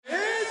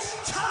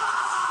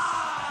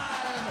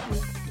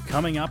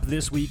Coming up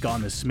this week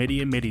on the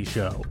Smitty and Mitty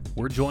Show,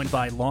 we're joined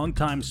by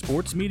longtime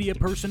sports media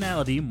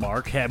personality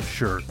Mark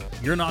Hebscher.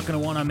 You're not going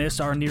to want to miss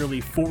our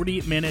nearly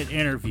 40-minute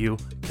interview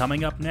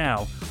coming up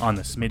now on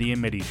the Smitty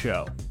and Mitty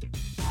Show.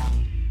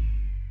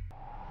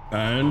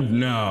 And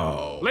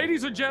now,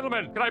 ladies and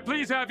gentlemen, can I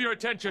please have your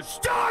attention?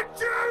 start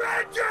your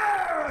engine!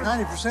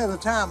 90% of the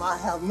time, I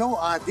have no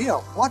idea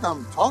what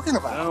I'm talking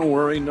about. Don't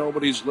worry,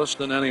 nobody's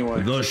listening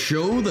anyway. The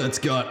show that's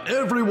got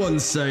everyone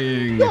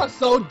saying, You're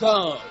so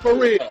dumb, for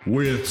real.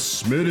 with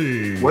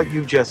Smitty. What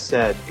you just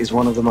said is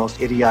one of the most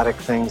idiotic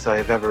things I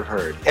have ever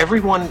heard.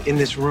 Everyone in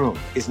this room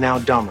is now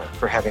dumber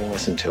for having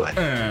listened to it.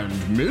 And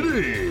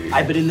Mitty.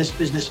 I've been in this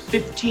business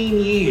 15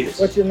 years.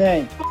 What's your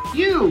name?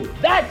 You!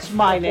 That's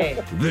my name!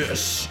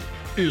 This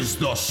is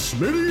the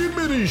Smitty and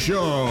Mitty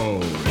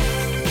Show.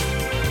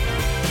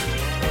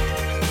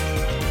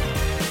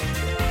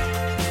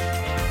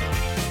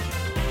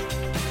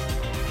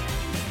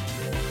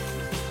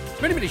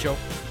 Smitty Mitty Show,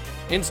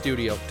 in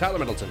studio, Tyler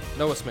Middleton,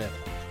 Noah Smith.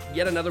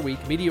 Yet another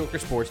week, mediocre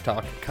sports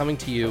talk coming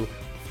to you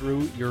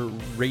through your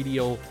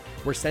radio.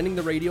 We're sending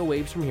the radio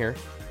waves from here.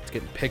 It's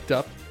getting picked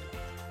up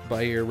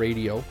by your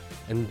radio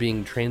and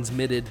being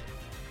transmitted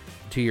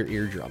to your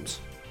eardrums.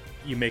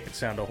 You make it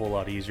sound a whole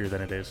lot easier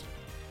than it is.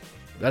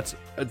 That's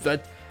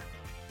that.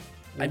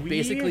 I'm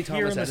basically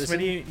here Thomas in the Edison.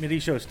 Smitty Mitty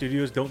Show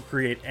studios don't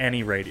create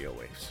any radio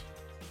waves.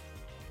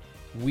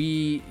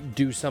 We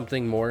do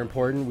something more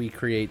important. We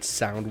create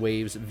sound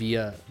waves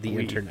via the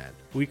internet.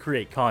 We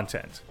create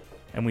content,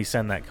 and we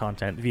send that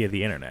content via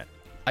the internet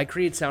I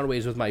create sound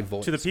waves with my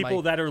voice. to the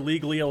people that are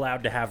legally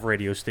allowed to have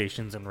radio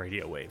stations and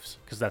radio waves,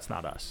 because that's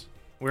not us.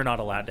 We're not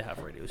allowed to have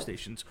radio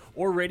stations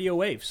or radio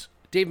waves.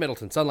 Dave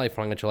Middleton, Sun Life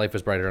Financial, Life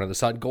is Brighter Under the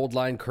Sun, Gold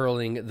Line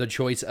Curling, The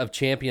Choice of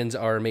Champions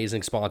are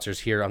amazing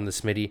sponsors here on the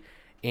Smitty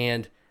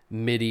and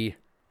Mitty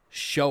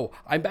Show.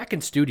 I'm back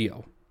in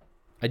studio.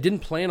 I didn't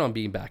plan on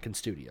being back in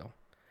studio,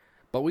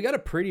 but we got a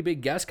pretty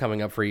big guest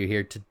coming up for you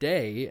here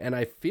today, and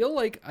I feel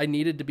like I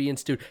needed to be in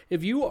studio.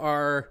 If you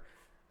are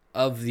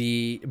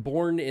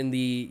born in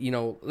the,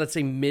 let's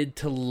say mid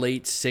to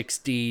late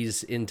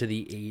 60s into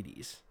the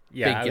 80s,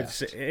 Yeah, big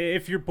guest.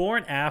 if you're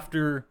born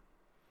after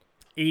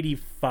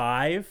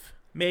 85,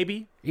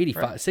 maybe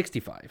 85, right?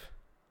 65.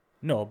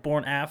 No,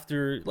 born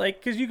after,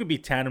 because you could be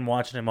 10 and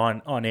watching him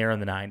on air in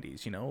the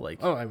 90s,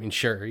 Oh, I mean,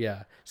 sure,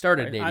 yeah.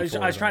 Started in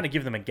 84. I was trying to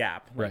give them a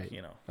gap, Right.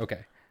 Okay.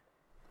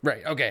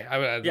 Right, okay.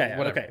 Yeah,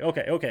 whatever.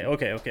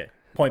 okay.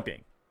 Point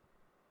being.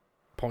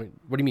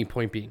 Point. What do you mean,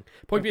 point being?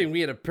 Point being,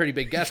 we had a pretty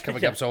big guest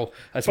coming up, so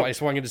that's why I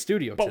swung into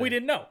studio But today. we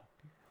didn't know.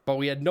 But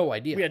we had no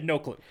idea. We had no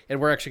clue. And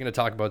we're actually going to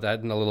talk about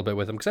that in a little bit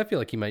with him, because I feel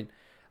like he might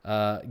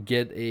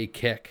get a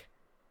kick.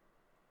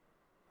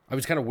 I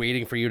was kind of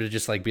waiting for you to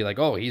just be like,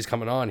 oh, he's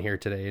coming on here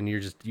today, and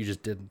you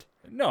just didn't.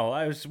 No,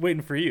 I was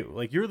waiting for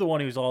you. You're the one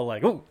who's all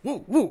like, oh,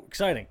 woo, woo,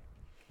 exciting.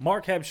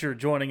 Mark Hebscher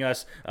joining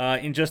us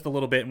in just a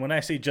little bit. And when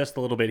I say just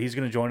a little bit, he's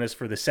going to join us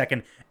for the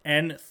second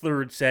and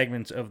third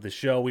segments of the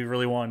show. We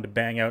really wanted to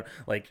bang out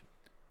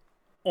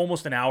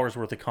almost an hour's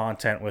worth of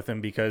content with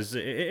him, because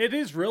it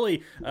is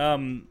really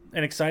an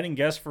exciting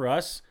guest for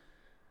us.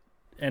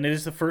 And it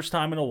is the first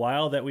time in a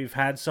while that we've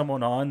had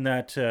someone on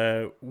that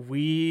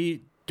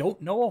we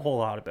don't know a whole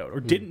lot about, or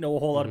didn't know a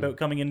whole lot about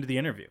coming into the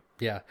interview.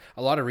 Yeah,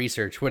 a lot of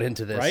research went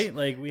into this, Right?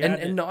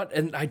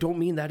 and I don't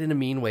mean that in a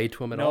mean way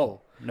to him at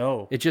all.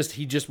 No. He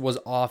just was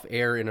off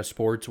air in a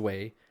sports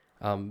way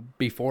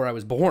before I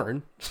was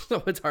born,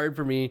 so it's hard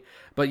for me.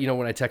 But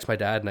when I text my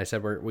dad and I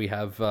said we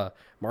have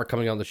Mark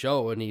coming on the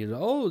show, and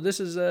this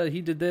is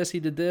he did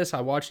this.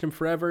 I watched him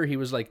forever. He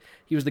was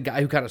the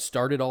guy who kind of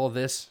started all of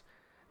this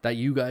that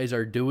you guys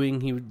are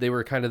doing. They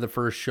were kind of the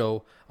first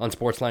show on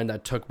Sportsline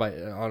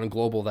that on a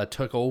global that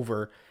took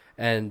over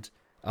and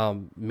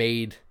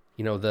made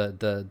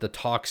the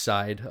talk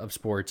side of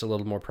sports a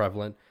little more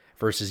prevalent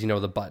versus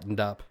the buttoned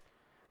up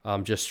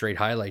just straight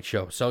highlight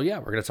show. So yeah,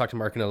 we're gonna talk to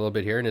Mark in a little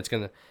bit here, and it's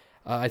gonna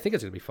I think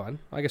it's gonna be fun.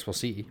 I guess we'll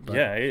see. But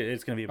yeah,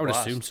 it's gonna be a blast.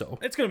 I would assume so.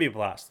 It's gonna be a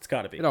blast. It's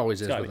gotta be. It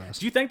always is with us.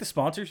 Do you thank the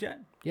sponsors yet?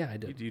 Yeah, I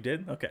did. You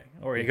did? Okay.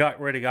 Or you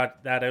already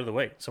got that out of the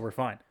way, so we're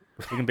fine.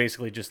 We can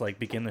basically just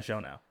begin the show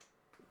now.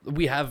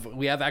 We have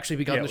actually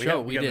begun the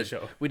show. We did. The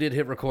show. We did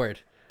hit record.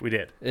 We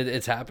did.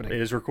 It's happening.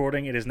 It is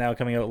recording. It is now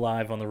coming out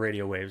live on the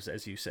radio waves,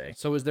 as you say.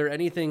 So is there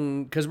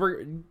anything, because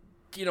we're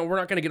not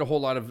going to get a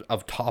whole lot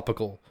of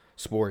topical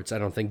sports, I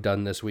don't think,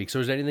 done this week. So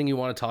is there anything you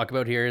want to talk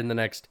about here in the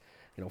next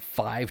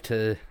 5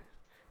 to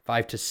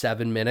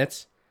 7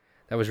 minutes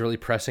that was really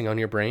pressing on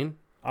your brain?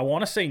 I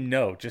want to say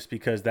no, just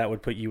because that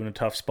would put you in a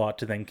tough spot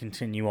to then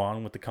continue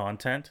on with the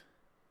content.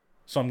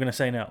 So I'm going to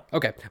say no.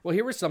 Okay. Well,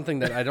 here was something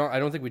that I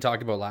don't think we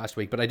talked about last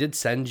week, but I did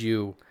send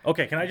you.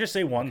 Okay, can I just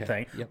say one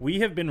thing? Yep. We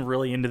have been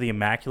really into the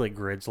immaculate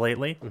grids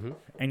lately. Mm-hmm.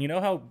 And you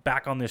know how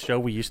back on this show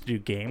we used to do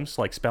games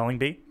like Spelling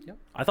Bee? Yep.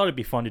 I thought it'd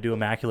be fun to do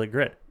immaculate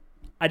grid.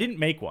 I didn't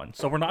make one,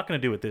 so we're not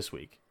going to do it this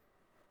week.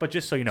 But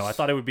just so you know, I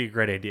thought it would be a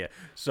great idea.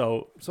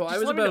 So I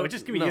was about.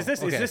 Just give me. No, is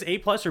this A+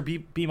 or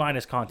B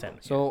minus content?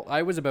 So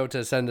I was about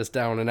to send us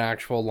down an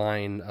actual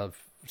line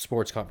of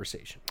sports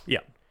conversation.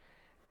 Yeah.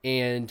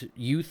 and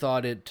you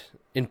thought it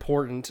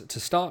important to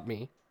stop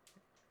me.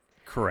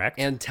 Correct.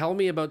 And tell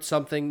me about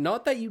something,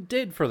 not that you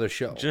did for the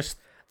show, Just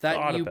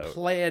that you about.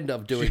 planned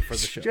of doing for the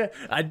show.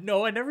 I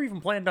never even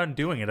planned on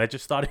doing it. I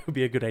just thought it would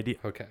be a good idea.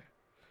 Okay.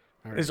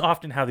 All right. Is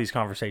often how these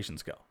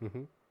conversations go.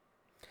 Mm-hmm.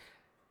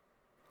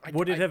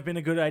 Would it have been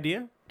a good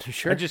idea?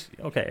 Sure. Okay. That's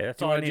Do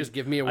you all I want need. to just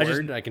give me a word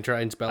and I can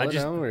try and spell it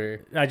now? Or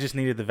I just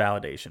needed the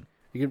validation.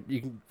 you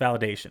can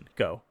Validation.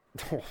 Go.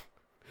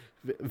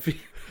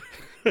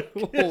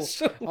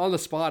 on the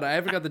spot. I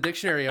haven't got the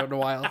dictionary out in a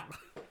while.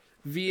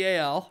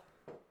 VAL.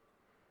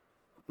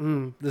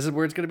 This is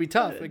where it's going to be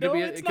tough. It could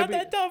be. It's not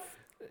that tough.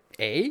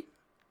 A.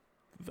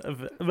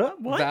 What?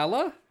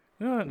 Vala.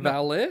 No.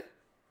 Valet.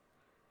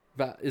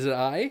 Is it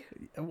I?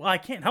 Well, I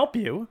can't help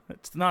you.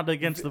 It's not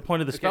against the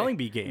point of the spelling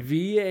bee game.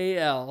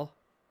 VALIDI.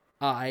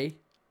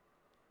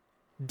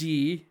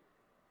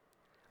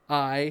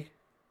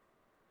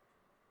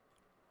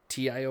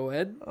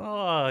 TION?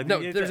 Oh,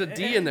 No, there's a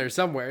D in there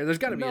somewhere. There's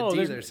got to be a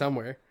D there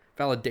somewhere.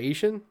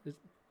 Validation?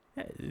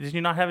 Did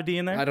you not have a D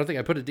in there? I don't think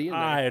I put a D in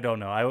there. I don't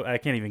know. I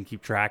can't even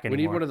keep track anymore.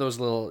 We need one of those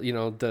little,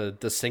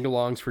 the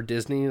sing-alongs for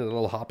Disney, the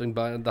little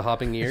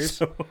hopping ears.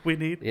 So what we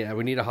need? Yeah,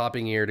 we need a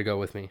hopping ear to go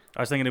with me.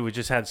 I was thinking if we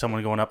just had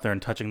someone going up there and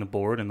touching the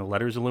board and the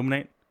letters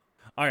illuminate.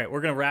 All right,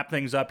 we're going to wrap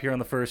things up here on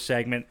the first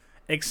segment.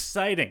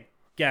 Exciting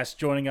guest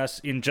joining us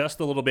in just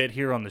a little bit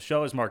here on the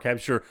show as Mark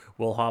Hebscher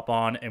will hop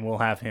on, and we'll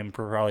have him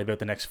for probably about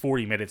the next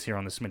 40 minutes here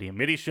on the Smitty and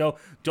Mitty Show.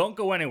 Don't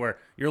go anywhere.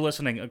 You're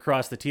listening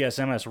across the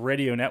TSMS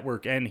radio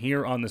network and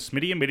here on the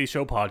Smitty and Mitty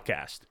Show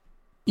podcast.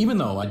 Even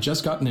though I'd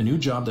just gotten a new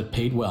job that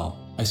paid well,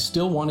 I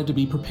still wanted to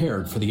be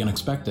prepared for the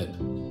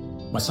unexpected.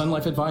 My Sun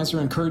Life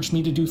advisor encouraged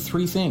me to do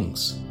 3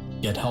 things: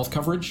 get health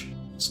coverage,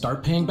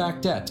 start paying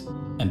back debt,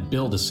 and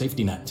build a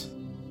safety net.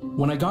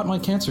 When I got my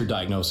cancer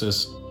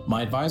diagnosis,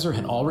 my advisor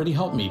had already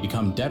helped me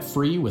become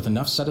debt-free with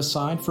enough set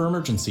aside for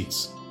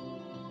emergencies.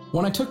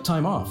 When I took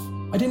time off,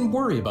 I didn't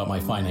worry about my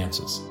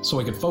finances, so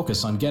I could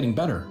focus on getting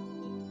better.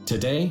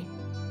 Today,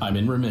 I'm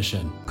in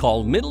remission.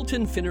 Call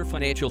Middleton Finner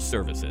Financial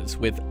Services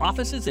with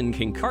offices in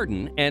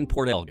Kincardine and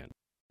Port Elgin.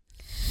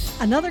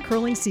 Another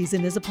curling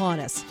season is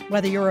upon us.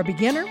 Whether you're a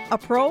beginner, a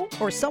pro,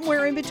 or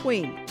somewhere in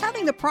between,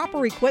 having the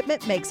proper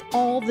equipment makes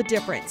all the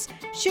difference.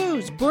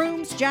 Shoes,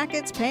 brooms,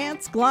 jackets,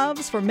 pants,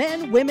 gloves for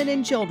men, women,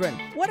 and children.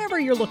 Whatever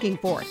you're looking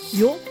for,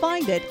 you'll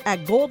find it at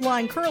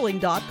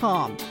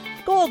goldlinecurling.com.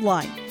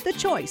 Goldline, the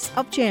choice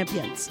of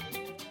champions.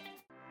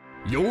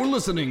 You're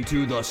listening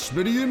to the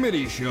Smitty and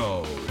Mitty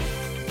Show.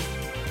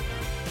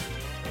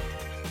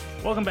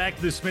 Welcome back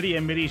to the Smitty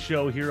and Mitty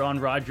Show here on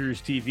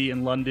Rogers TV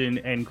in London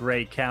and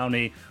Grey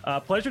County.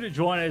 Pleasure to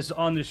join us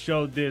on the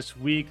show this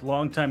week,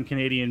 longtime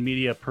Canadian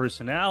media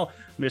personnel,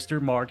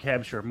 Mr. Mark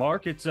Hebscher.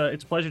 Mark, it's a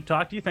pleasure to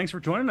talk to you. Thanks for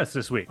joining us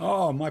this week.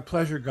 Oh, my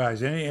pleasure,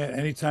 guys.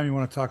 Anytime you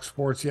want to talk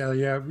sports, yeah,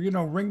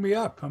 ring me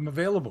up. I'm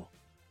available.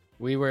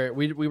 We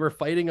were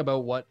fighting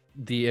about what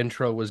the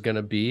intro was going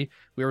to be.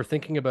 We were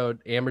thinking about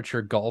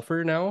amateur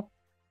golfer now,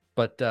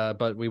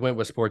 but we went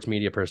with sports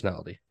media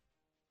personality.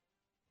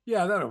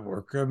 Yeah, that'll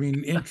work. I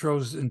mean,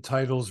 intros and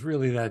titles,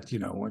 really, that,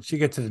 once you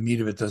get to the meat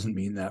of it, doesn't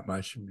mean that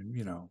much.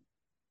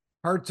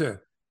 Hard to,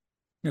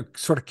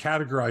 sort of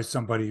categorize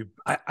somebody.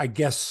 I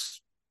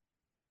guess,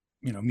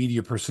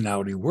 media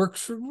personality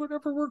works or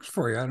whatever works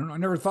for you. I don't know. I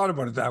never thought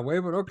about it that way,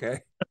 but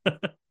okay.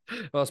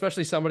 Well,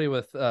 especially somebody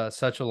with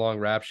such a long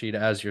rap sheet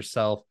as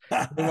yourself.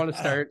 We want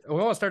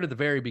to start at the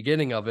very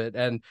beginning of it,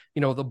 and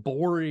the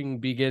boring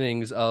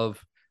beginnings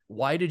of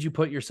why did you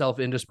put yourself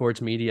into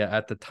sports media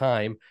at the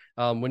time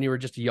when you were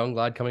just a young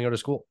lad coming out of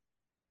school?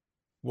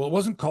 Well, it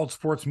wasn't called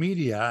sports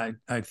media.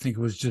 I think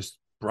it was just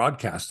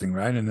broadcasting,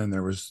 right? And then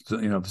there was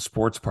the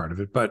sports part of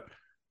it. But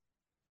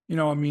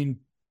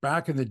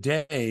back in the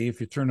day,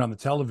 if you turned on the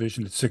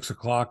television at 6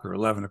 o'clock or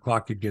 11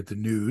 o'clock, you'd get the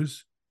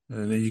news,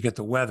 and then you get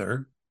the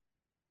weather,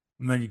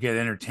 and then you get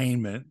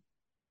entertainment.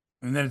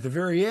 And then at the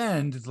very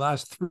end, the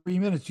last 3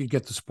 minutes, you'd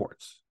get the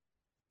sports.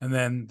 And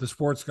then the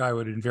sports guy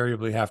would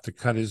invariably have to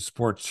cut his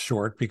sports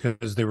short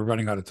because they were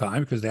running out of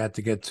time because they had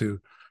to get to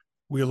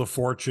Wheel of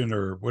Fortune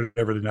or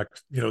whatever the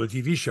next, the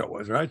TV show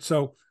was, right?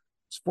 So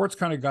sports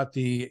kind of got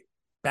the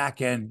back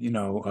end,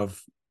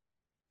 of,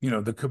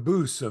 the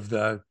caboose of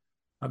the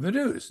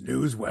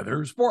news,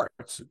 weather,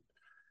 sports.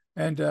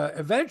 And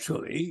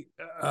eventually,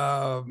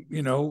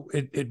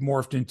 it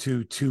morphed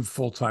into 2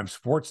 full-time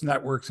sports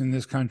networks in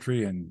this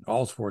country and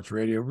all sports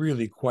radio,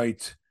 really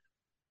quite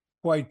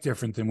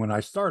different than when I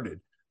started.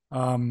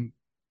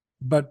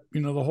 But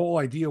the whole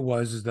idea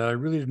is that I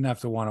really didn't have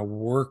to want to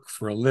work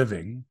for a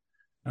living.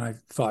 And I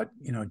thought,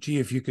 gee,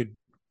 if you could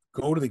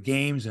go to the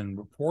games and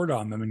report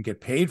on them and get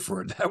paid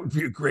for it, that would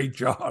be a great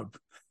job.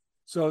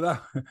 So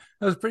that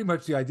was pretty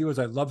much the idea. Was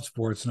I loved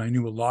sports and I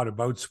knew a lot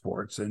about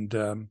sports, and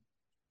the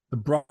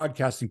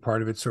broadcasting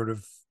part of it sort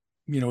of,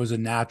 was a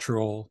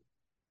natural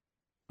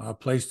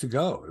place to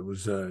go. It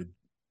was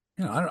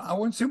I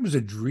wouldn't say it was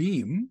a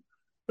dream,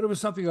 but it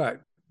was something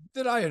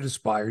that I had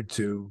aspired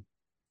to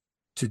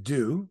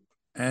do,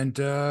 and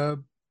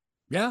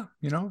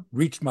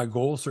reached my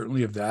goal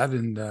certainly of that,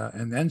 and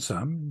then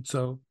some.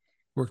 So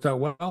worked out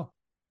well.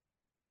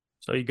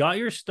 So you got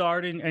your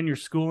start and your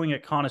schooling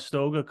at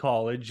Conestoga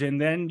College,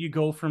 and then you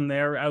go from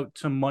there out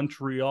to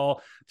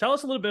Montreal. Tell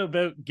us a little bit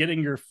about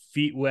getting your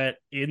feet wet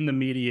in the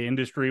media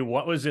industry.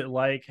 What was it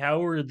like?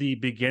 How were the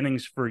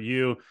beginnings for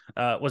you?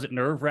 Was it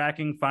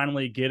nerve-wracking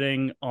finally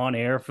getting on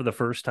air for the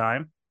first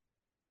time?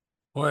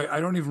 Well, I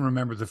don't even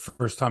remember the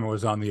first time I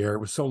was on the air. It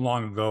was so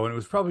long ago, and it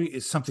was probably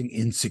something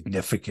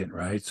insignificant,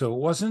 right? So it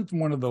wasn't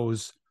one of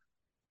those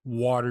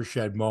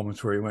watershed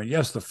moments where you went,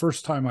 yes, the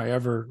first time I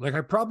ever, like,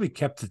 I probably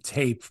kept the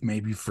tape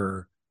maybe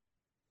for,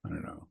 I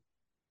don't know,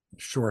 a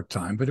short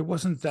time, but it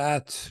wasn't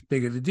that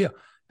big of a deal.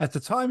 At the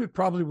time, it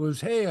probably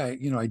was, hey,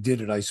 I did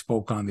it. I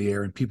spoke on the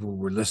air and people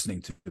were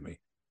listening to me.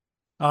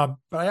 But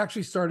I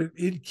actually started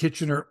in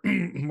Kitchener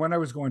when I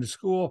was going to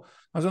school.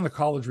 I was on the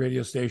college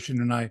radio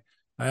station, and I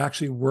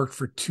actually worked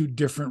for two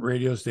different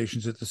radio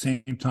stations at the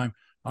same time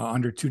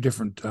under two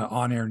different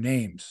on-air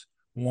names.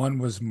 One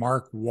was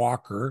Mark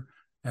Walker,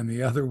 and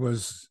the other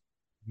was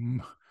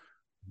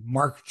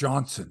Mark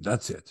Johnson.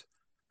 That's it.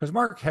 Because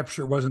Mark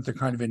Hebscher wasn't the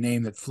kind of a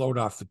name that flowed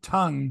off the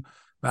tongue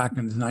back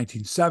in the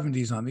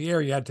 1970s on the air.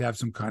 You had to have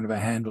some kind of a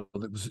handle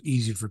that was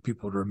easy for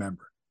people to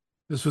remember.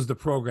 This was the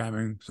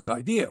programming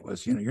idea. It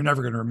was, you're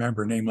never going to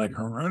remember a name like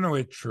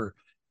Hronowich or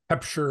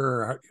Hebscher.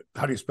 Or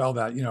how do you spell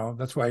that?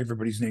 That's why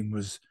everybody's name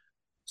was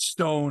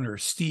Stone or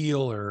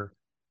Steele or,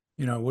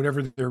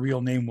 whatever their real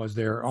name was.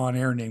 Their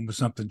on-air name was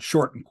something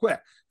short and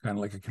quick, kind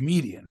of like a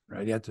comedian,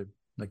 right? You had to,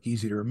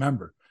 easy to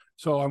remember.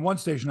 So on one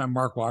station, I'm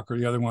Mark Walker.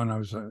 The other one,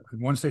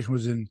 one station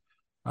was in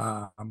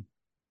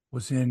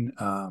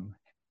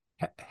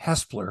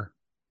Hespeler,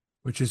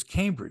 which is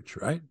Cambridge,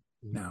 right?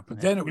 Now, but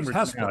then it was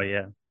Hespeler. Oh,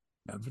 yeah.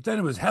 But then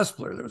it was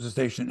Hespeler. There was a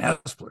station in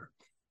Hespeler,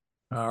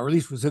 or at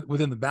least was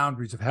within the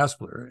boundaries of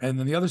Hespeler. And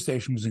then the other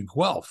station was in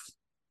Guelph.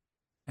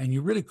 And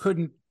you really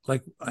couldn't, I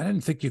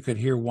didn't think you could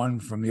hear one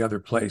from the other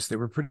place. They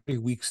were pretty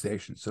weak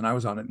stations. And I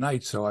was on at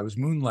night, so I was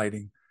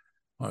moonlighting.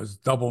 I was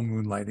double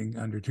moonlighting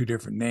under two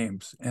different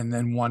names. And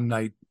then one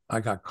night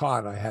I got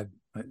caught.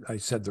 I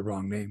said the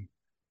wrong name.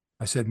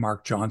 I said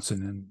Mark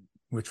Johnson,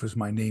 which was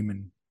my name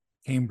in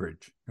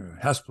Cambridge,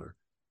 Hespeler.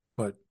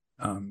 But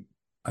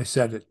I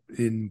said it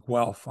in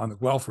Guelph on the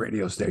Guelph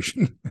radio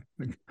station.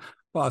 The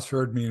boss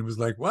heard me and was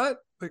like, "What?"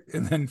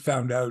 And then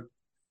found out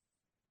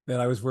that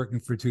I was working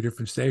for two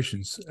different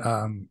stations,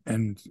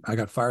 and I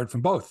got fired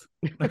from both.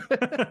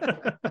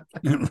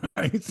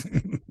 Right.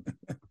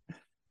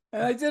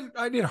 And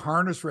I did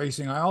harness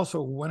racing. I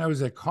also, when I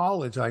was at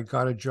college, I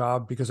got a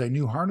job because I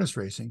knew harness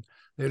racing.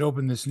 They'd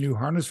opened this new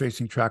harness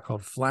racing track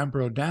called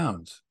Flamborough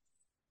Downs,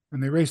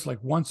 and they raced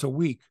once a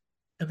week,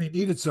 and they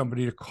needed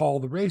somebody to call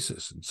the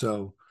races. And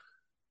so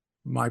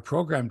my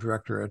program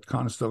director at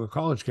Conestoga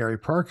College, Gary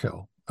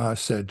Parkhill,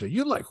 said,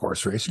 "You like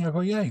horse racing?" I go,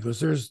 "Yeah." He goes,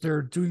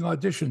 "They're doing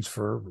auditions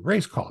for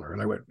race caller."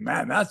 And I went,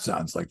 "Man, that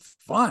sounds like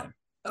fun.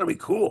 That'll be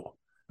cool."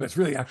 But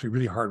it's actually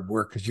really hard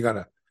work because you got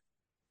to,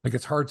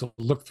 it's hard to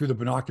look through the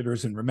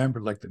binoculars and remember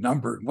the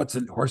number and what's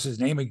the horse's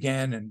name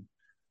again and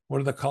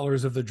what are the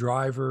colors of the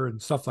driver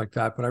and stuff like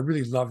that. But I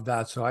really loved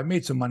that. So I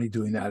made some money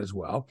doing that as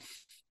well.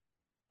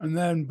 And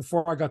then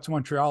before I got to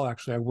Montreal,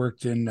 actually, I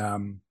worked in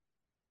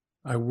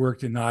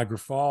Niagara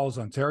Falls,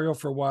 Ontario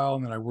for a while.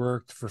 And then I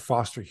worked for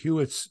Foster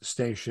Hewitt's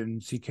station,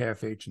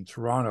 CKFH in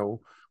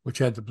Toronto, which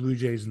had the Blue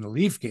Jays and the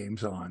Leaf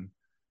games on.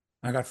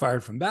 I got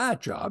fired from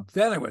that job.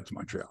 Then I went to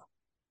Montreal.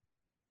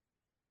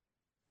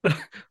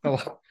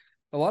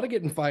 A lot of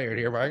getting fired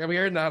here, Mark. I'm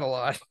hearing that a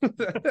lot.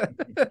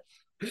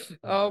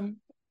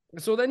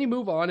 So then you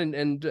move on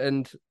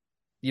and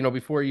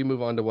before you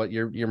move on to what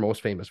you're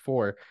most famous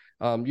for,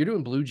 you're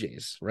doing Blue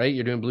Jays, right?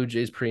 You're doing Blue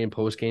Jays pre and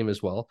post game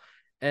as well.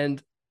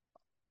 And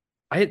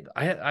I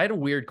had a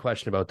weird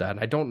question about that. And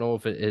I don't know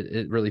if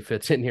it really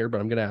fits in here, but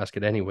I'm going to ask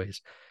it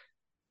anyways.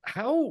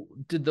 How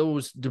did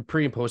the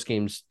pre and post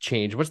games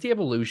change? What's the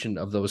evolution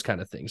of those kind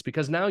of things?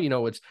 Because now,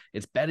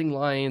 it's betting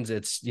lines,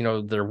 it's,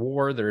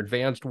 their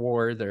advanced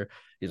WAR, their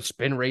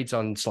spin rates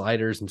on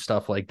sliders and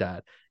stuff like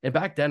that. And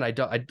back then I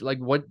like,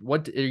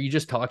 what are you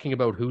just talking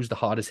about? Who's the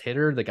hottest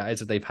hitter, the guys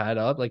that they've had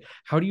up? Like,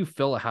 how do you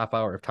fill a half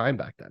hour of time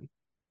back then?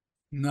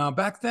 No,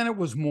 back then it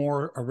was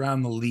more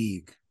around the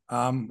league.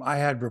 I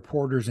had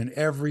reporters in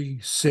every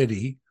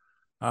city.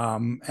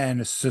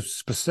 And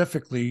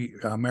specifically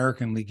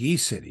American League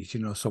East cities,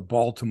 so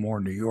Baltimore,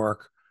 New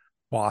York,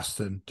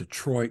 Boston,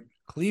 Detroit,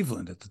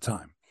 Cleveland at the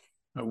time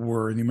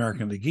were in the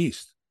American League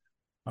East.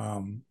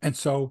 And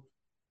so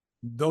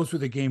those were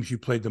the games you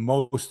played the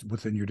most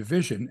within your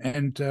division.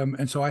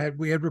 And so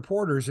we had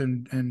reporters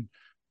and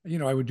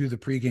I would do the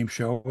pregame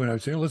show and I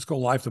would say, let's go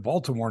live to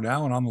Baltimore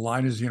now. And on the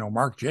line is,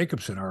 Mark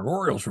Jacobson, our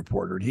Orioles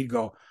reporter. And he'd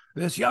go,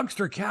 this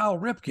youngster Cal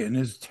Ripken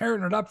is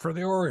tearing it up for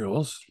the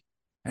Orioles.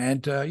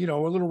 And, a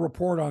little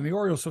report on the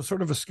Orioles, so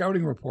sort of a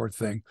scouting report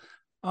thing.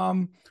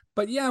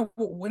 But yeah,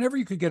 whenever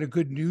you could get a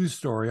good news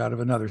story out of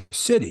another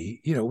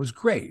city, it was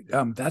great.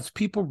 That's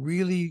people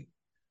really,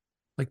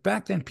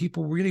 back then,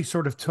 people really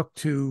sort of took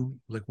to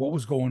what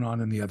was going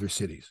on in the other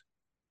cities.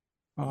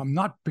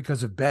 Not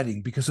because of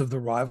betting, because of the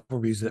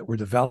rivalries that were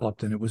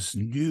developed, and it was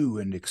new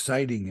and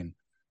exciting.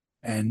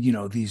 And,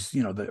 these,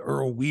 the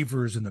Earl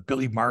Weavers and the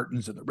Billy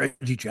Martins and the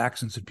Reggie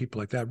Jacksons and people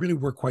like that really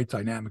were quite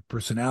dynamic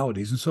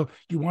personalities. And so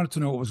you wanted to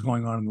know what was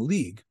going on in the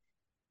league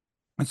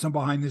and some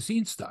behind the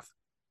scenes stuff.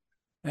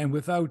 And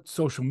without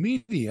social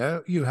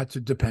media, you had to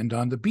depend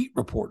on the beat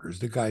reporters,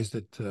 the guys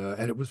that,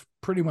 and it was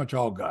pretty much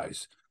all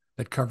guys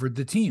that covered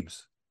the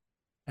teams.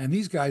 And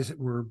these guys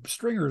were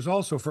stringers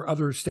also for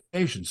other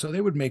stations. So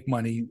they would make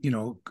money,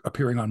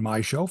 appearing on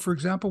my show, for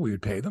example. We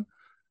would pay them.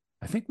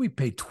 I think we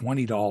paid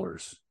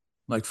 $20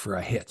 like for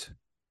a hit.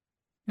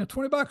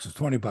 $20 is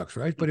 $20,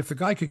 right? But if the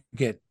guy could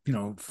get,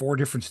 4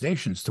 different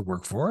stations to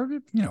work for,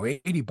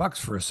 $80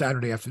 for a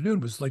Saturday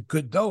afternoon was like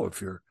good dough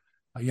if you're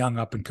a young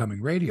up and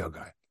coming radio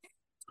guy.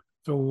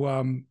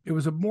 So it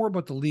was more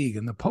about the league.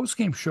 And the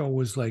post-game show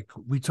was like,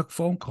 we took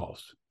phone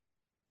calls.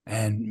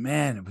 And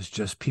man, it was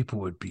just people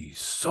would be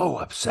so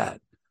upset.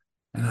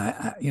 And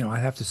I'd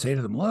have to say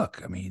to them,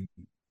 look, I mean,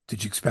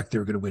 did you expect they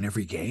were going to win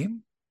every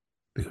game?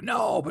 They go,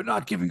 no, but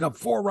not giving up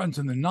 4 runs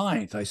in the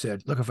 9th. I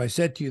said, look, if I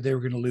said to you they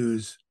were going to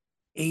lose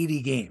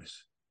 80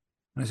 games,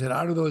 and I said,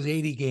 out of those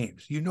 80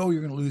 games, you're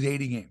going to lose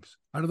 80 games.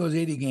 Out of those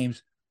 80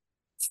 games,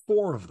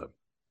 4 of them,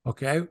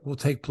 okay, will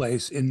take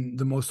place in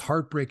the most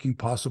heartbreaking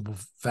possible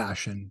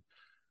fashion,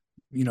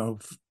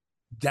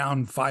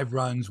 down 5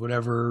 runs,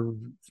 whatever,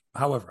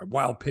 however, a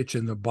wild pitch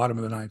in the bottom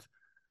of the 9th.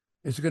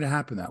 Is it going to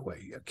happen that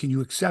way? Can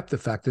you accept the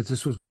fact that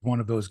this was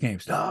one of those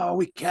games? No,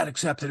 we can't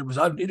accept it. It was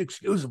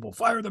inexcusable.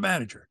 Fire the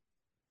manager.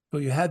 So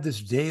you had this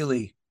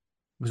daily, it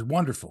was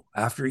wonderful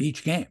after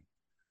each game.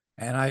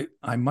 And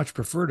I much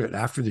preferred it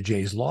after the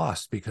Jays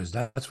lost, because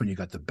that's when you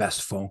got the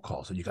best phone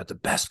calls and you got the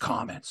best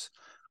comments.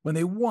 When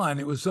they won,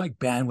 it was like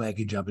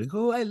bandwagon jumping.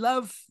 Oh, I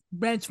love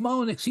Brent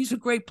Monix. He's a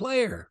great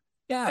player.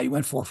 Yeah, he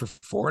went 4 for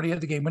 4 and he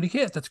had the game winning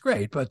hit. That's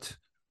great. But,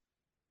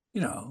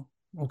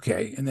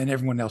 okay. And then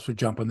everyone else would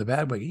jump on the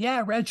bandwagon.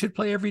 Yeah, Rand should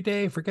play every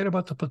day. Forget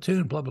about the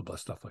platoon, blah, blah, blah,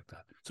 stuff like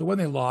that. So when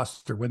they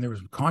lost or when there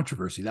was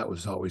controversy, that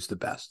was always the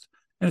best.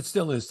 And it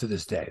still is to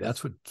this day.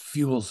 That's what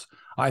fuels,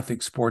 I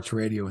think, sports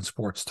radio and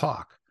sports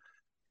talk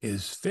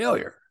is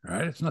failure,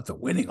 right? It's not the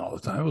winning all the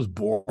time. It was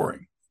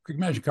boring. Can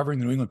you imagine covering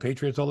the New England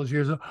Patriots all those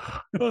years?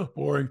 Oh,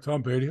 boring.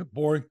 Tom Brady,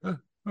 boring.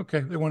 Okay,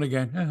 they won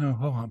again.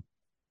 No,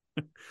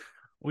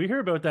 We hear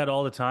about that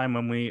all the time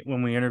when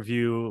we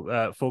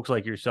interview folks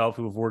like yourself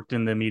who have worked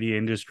in the media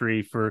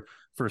industry for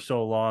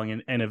so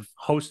long and have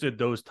hosted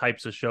those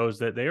types of shows,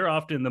 that they are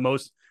often the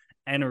most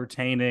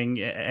entertaining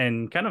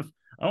and kind of,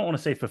 I don't want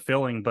to say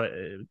fulfilling, but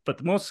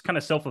the most kind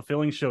of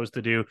self-fulfilling shows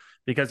to do,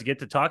 because you get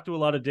to talk to a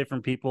lot of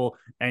different people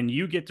and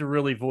you get to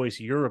really voice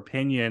your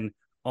opinion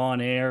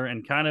on air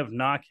and kind of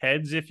knock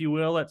heads, if you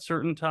will, at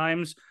certain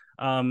times.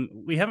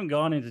 We haven't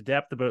gone into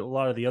depth about a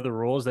lot of the other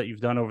roles that you've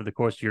done over the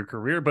course of your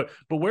career, but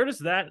where does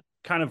that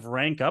kind of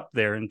rank up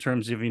there in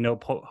terms of,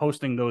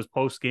 hosting those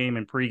post-game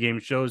and pre-game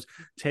shows,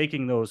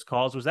 taking those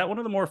calls? Was that one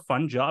of the more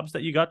fun jobs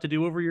that you got to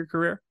do over your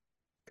career?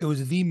 It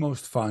was the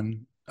most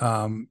fun.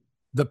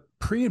 The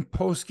pre and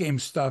post game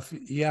stuff,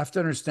 you have to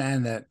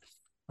understand that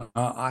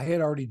I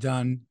had already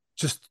done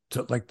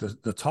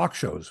the talk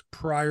shows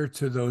prior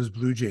to those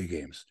Blue Jay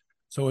games.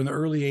 So in the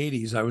early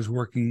 80s, I was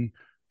working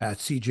at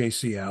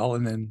CJCL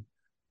and then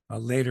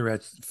later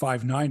at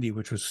 590,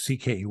 which was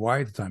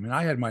CKEY at the time. And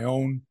I had my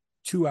own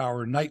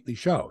 2-hour nightly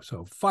show.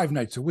 So 5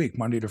 nights a week,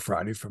 Monday to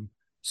Friday from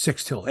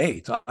 6 till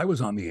 8. I was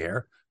on the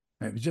air.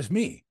 It was just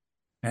me.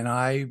 And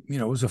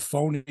it was a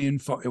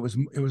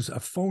it was a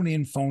phone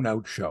in, phone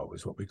out show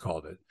is what we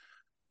called it,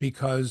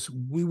 because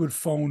we would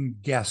phone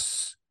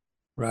guests,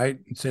 right?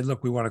 And say,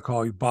 look, we want to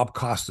call you Bob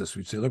Costas.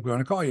 We'd say, look, we want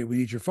to call you. We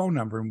need your phone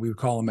number. And we would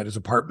call him at his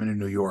apartment in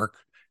New York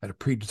at a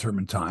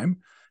predetermined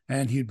time.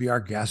 And he'd be our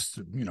guest,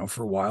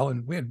 for a while.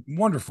 And we had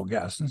wonderful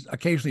guests. And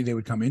occasionally they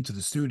would come into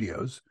the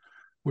studios,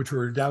 which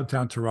were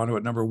downtown Toronto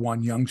at number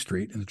 1 Yonge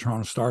Street in the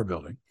Toronto Star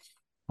building.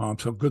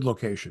 So good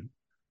location.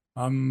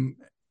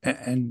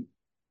 And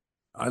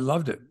I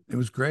loved it. It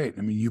was great.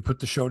 I mean, you put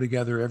the show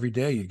together every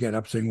day. You get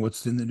up saying,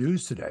 what's in the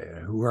news today?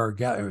 Who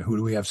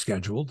do we have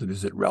scheduled? And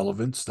is it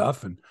relevant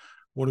stuff? And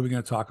what are we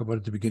going to talk about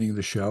at the beginning of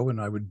the show?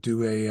 And I would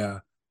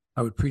do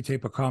I would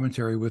pre-tape a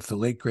commentary with the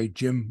late, great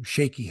Jim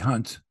Shaky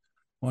Hunt,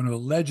 one of the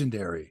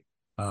legendary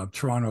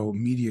Toronto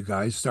media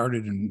guys,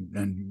 started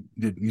and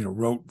did,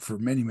 wrote for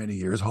many, many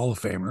years, Hall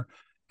of Famer.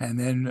 And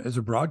then as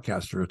a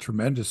broadcaster, a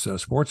tremendous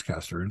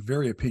sportscaster and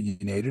very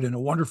opinionated and a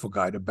wonderful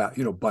guy to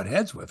butt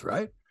heads with,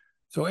 right?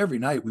 So every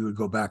night we would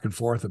go back and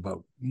forth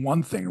about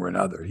one thing or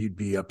another. He'd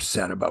be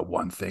upset about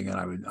one thing,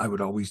 and I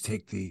would always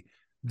take the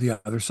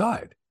other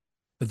side,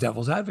 the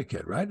devil's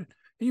advocate, right? And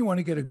you want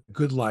to get a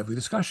good, lively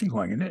discussion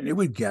going, and it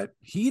would get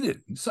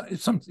heated.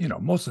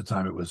 Most of the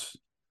time it was,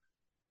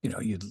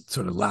 you'd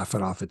sort of laugh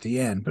it off at the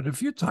end, but a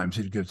few times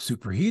it'd get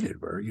super heated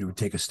where you would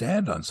take a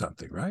stand on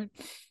something, right?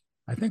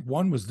 I think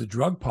one was the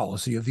drug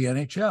policy of the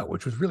NHL,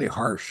 which was really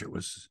harsh.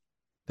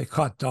 They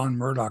caught Don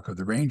Murdoch of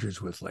the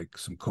Rangers with like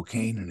some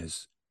cocaine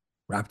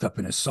wrapped up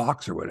in his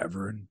socks or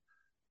whatever.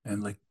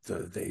 And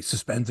they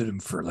suspended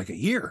him for like a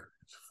year.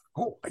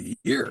 Oh, a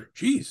year.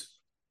 Geez.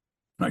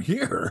 A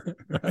year.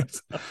 Right?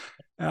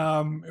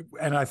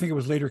 And I think it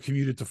was later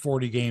commuted to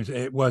 40 games.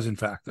 It was, in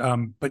fact.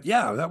 But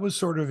yeah, that was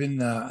sort of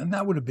and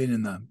that would have been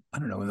in the, I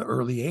don't know, in the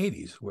early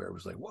 80s, where it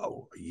was like,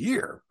 whoa, a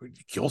year? Would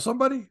you kill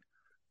somebody?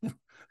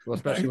 Well,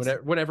 especially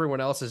when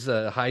everyone else is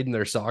hiding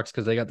their socks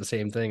because they got the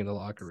same thing in the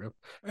locker room.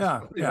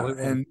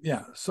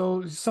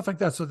 So stuff like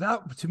that. So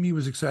that to me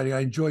was exciting.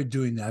 I enjoyed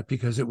doing that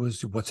because it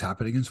was what's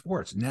happening in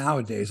sports.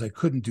 Nowadays, I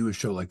couldn't do a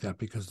show like that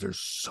because there's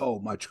so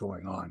much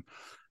going on,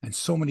 and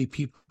so many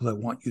people that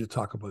want you to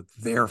talk about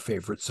their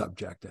favorite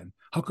subject. And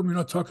how come you're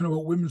not talking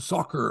about women's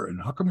soccer?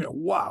 And how come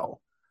wow,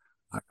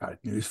 I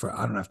got news for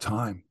I don't have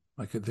time.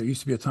 Like there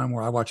used to be a time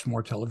where I watched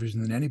more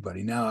television than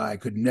anybody. Now I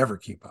could never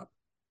keep up.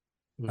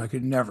 I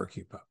could never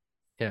keep up.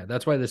 Yeah,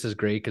 that's why this is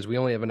great, because we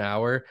only have an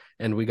hour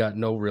and we got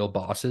no real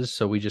bosses.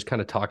 So we just kind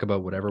of talk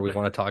about whatever we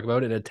want to talk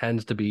about. And it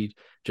tends to be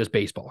just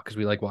baseball because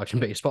we like watching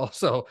baseball.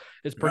 So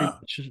it's pretty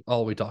much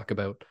all we talk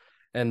about.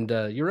 And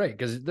you're right,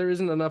 because there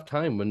isn't enough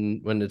time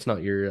when it's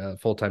not your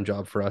full-time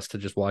job for us to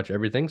just watch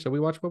everything. So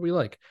we watch what we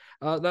like.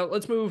 Now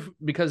let's move,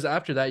 because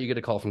after that you get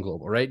a call from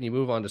Global, right? And you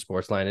move on to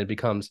Sportsline. It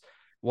becomes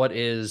what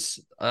is,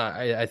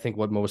 I think,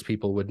 what most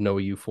people would know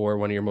you for,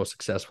 one of your most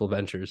successful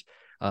ventures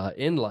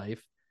in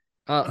life.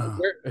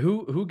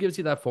 Who gives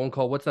you that phone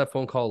call? What's that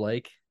phone call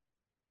like?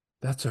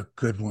 That's a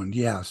good one.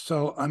 Yeah.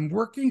 So I'm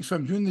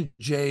doing the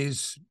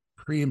Jays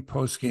pre and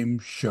post game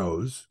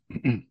shows.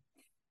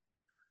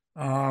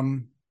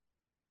 I'm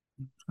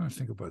trying to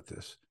think about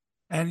this.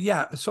 And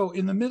yeah, so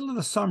in the middle of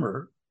the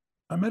summer,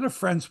 I'm at a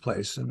friend's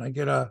place and I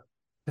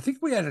think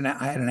I had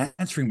an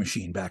answering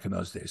machine back in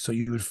those days. So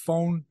you'd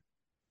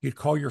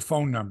call your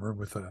phone number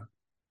with a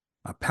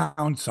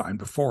pound sign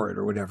before it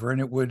or whatever, and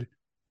it would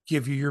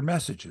give you your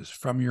messages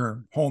from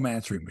your home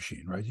answering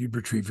machine, right? You'd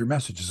retrieve your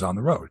messages on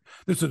the road.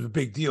 This was a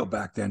big deal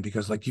back then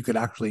because like you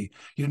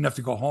didn't have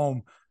to go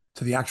home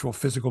to the actual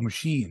physical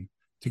machine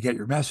to get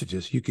your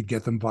messages. You could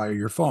get them via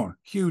your phone.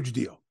 Huge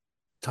deal.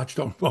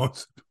 Touch-tone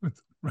phones,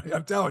 right?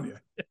 I'm telling you.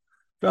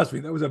 Trust me,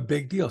 that was a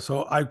big deal.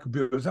 So I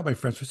was at my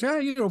friend's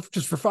house,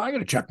 just for fun, I got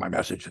to check my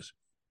messages.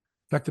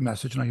 Check the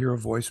message, and I hear a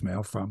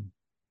voicemail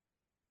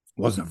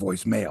it wasn't a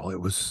voicemail.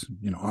 It was,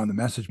 on the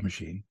message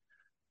machine.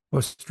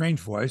 A strange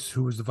voice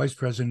who was the vice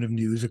president of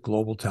news at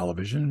Global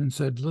Television and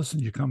said, listen,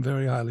 you come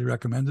very highly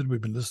recommended.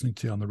 We've been listening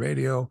to you on the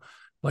radio.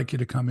 I'd like you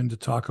to come in to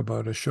talk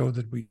about a show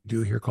that we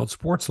do here called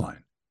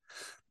Sportsline.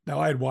 Now,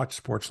 I had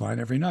watched Sportsline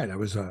every night. I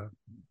was a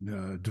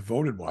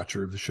devoted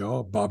watcher of the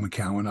show. Bob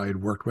McCowan I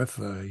had worked with.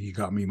 He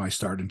got me my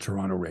start in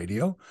Toronto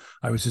radio.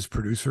 I was his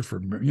producer for,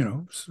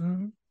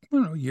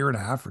 a year and a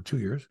half or 2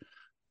 years.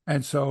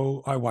 And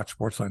so I watch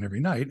Sportsline every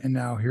night. And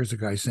now here's a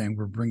guy saying,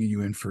 we're bringing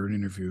you in for an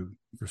interview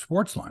for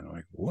Sportsline. I'm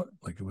like, what?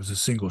 Like it was a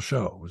single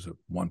show. It was a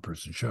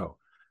one-person show.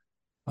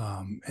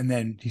 And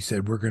then he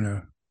said, we're going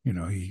to,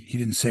 he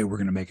didn't say we're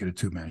going to make it a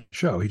two-man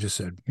show. He just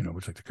said, we'd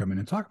like to come in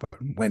and talk about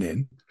it. Went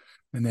in.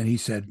 And then he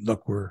said,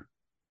 look,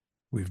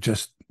 we've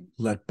just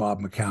let Bob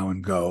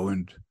McCowan go,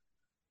 and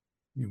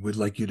we'd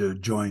like you to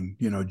join,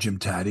 Jim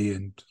Taddy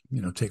and,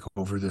 take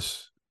over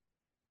this,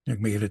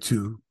 make it a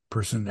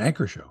two-person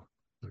anchor show.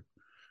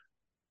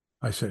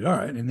 I said, all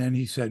right. And then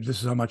he said,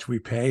 this is how much we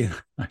pay.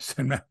 I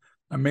said, man,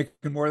 I'm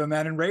making more than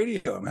that in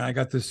radio. Man, I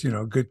got this,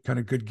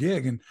 good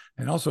gig.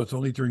 And also it's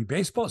only during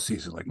baseball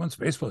season. Like once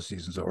baseball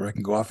season's over, I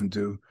can go off and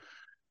do,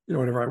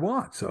 whatever I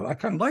want. So I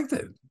kind of liked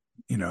it,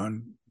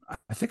 and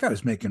I think I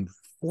was making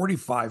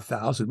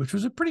 $45,000, which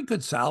was a pretty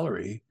good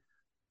salary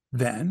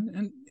then.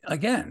 And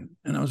again,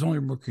 I was only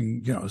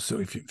working, so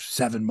if you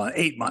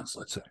 8 months,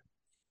 let's say.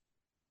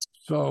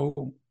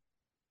 So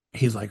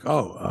he's like,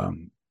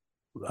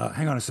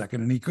 hang on a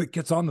second. And he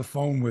gets on the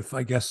phone with,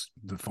 I guess,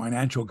 the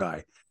financial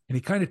guy. And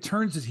he kind of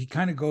turns his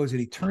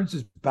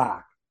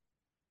back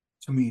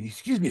to me.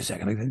 Excuse me a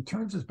second. And he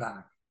turns his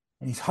back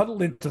and he's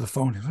huddled into the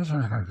phone.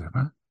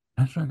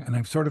 And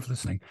I'm sort of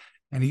listening.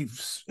 And he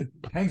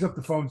hangs up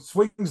the phone,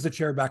 swings the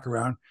chair back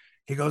around.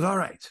 He goes, all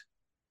right.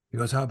 He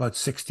goes, how about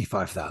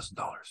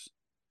 $65,000?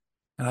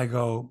 And I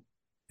go,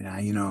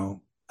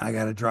 I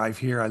got to drive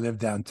here. I live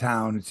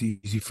downtown. It's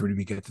easy for me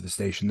to get to the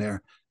station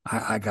there.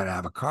 I got to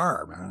have a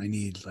car, man. I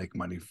need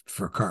money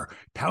for a car.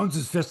 Pounds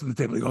his fist on the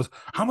table. He goes,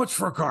 how much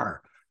for a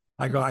car?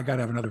 I go, I got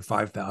to have another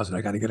 5,000.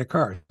 I got to get a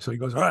car. So he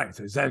goes, all right.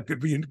 So is that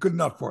good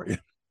enough for you?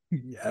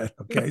 Yeah.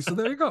 Okay. So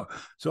there you go.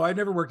 So I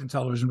never worked in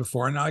television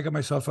before. And now I got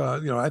myself I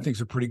think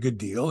it's a pretty good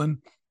deal. And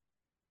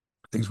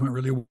things went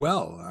really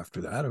well after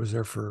that. I was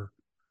there for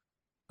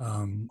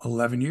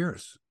 11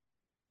 years.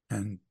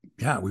 And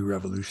yeah, we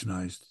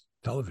revolutionized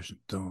television.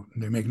 Don't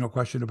they make no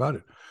question about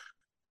it.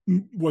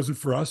 Wasn't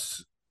for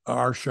us.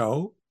 Our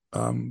show,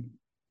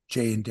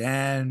 Jay and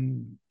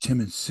Dan, Tim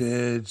and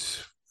Sid,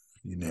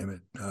 you name it.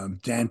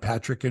 Dan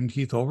Patrick and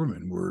Keith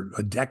Olbermann were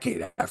a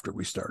decade after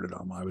we started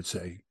them, I would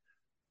say.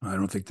 I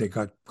don't think they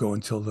got going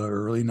until the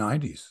early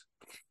 90s.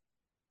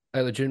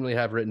 I legitimately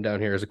have written down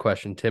here as a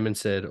question, Tim and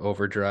Sid,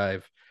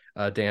 Overdrive,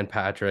 Dan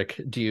Patrick,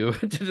 do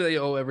they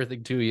owe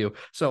everything to you?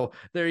 So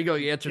there you go.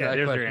 You answered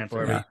that question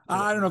for me.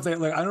 I don't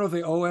know if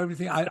they owe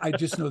everything. I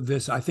just know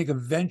this. I think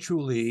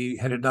eventually,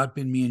 had it not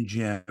been me and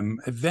Jim,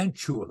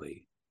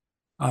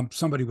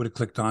 somebody would have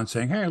clicked on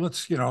saying, hey,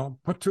 let's,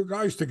 put two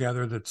guys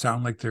together that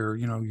sound like they're,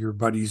 your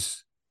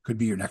buddies, could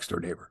be your next door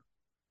neighbor.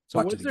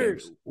 So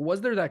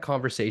was there that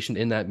conversation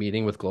in that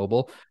meeting with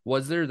Global?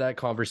 Was there that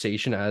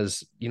conversation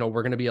as,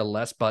 we're going to be a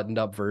less buttoned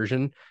up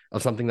version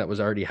of something that was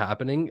already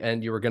happening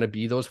and you were going to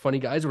be those funny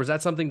guys? Or was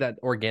that something that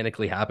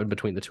organically happened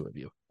between the two of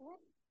you?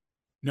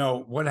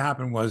 No, what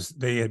happened was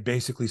they had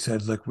basically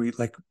said, look, we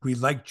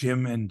like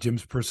Jim and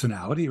Jim's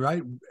personality,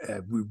 right?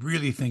 We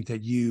really think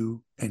that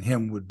you and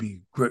him would be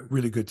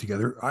really good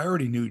together. I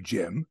already knew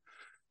Jim.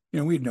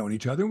 We'd known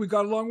each other and we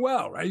got along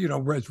well, right?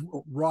 As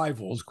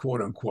rivals,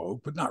 quote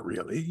unquote, but not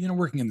really,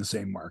 working in the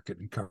same market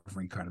and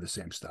covering kind of the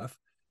same stuff.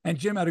 And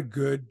Jim had a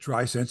good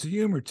dry sense of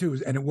humor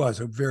too. And it was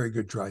a very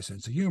good dry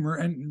sense of humor.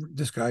 And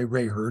this guy,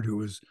 Ray Hurd,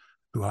 who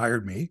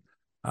hired me,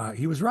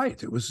 he was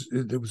right. It was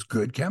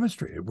good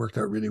chemistry. It worked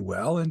out really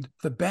well. And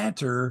the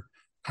banter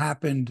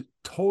happened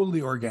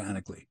totally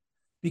organically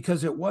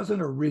because it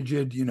wasn't a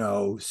rigid,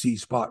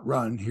 C-spot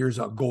run. Here's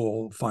a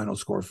goal, final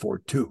score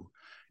 4-2.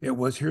 It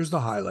was, here's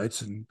the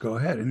highlights and go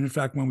ahead. And in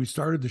fact, when we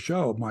started the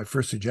show, my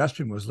first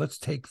suggestion was let's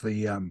take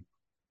the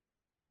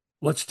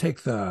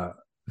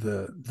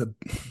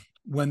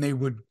when they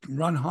would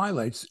run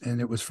highlights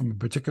and it was from a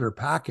particular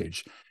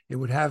package, it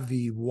would have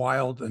the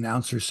wild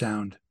announcer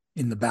sound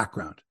in the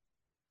background.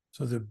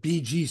 So the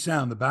BG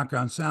sound, the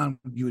background sound,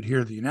 you would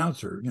hear the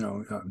announcer,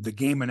 the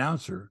game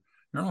announcer,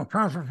 in the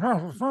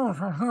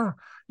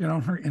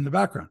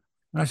background.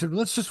 And I said, well,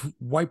 let's just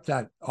wipe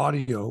that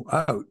audio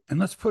out and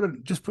let's put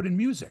in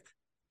music,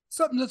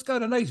 something that's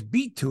got a nice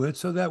beat to it,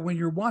 so that when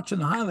you're watching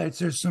the highlights,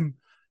 there's some, you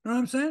know what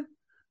I'm saying?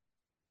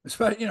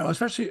 Especially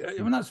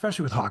not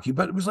especially with hockey,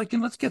 but it was like,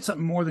 let's get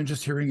something more than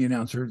just hearing the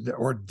announcer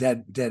or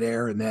dead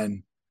air and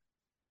then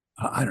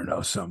I don't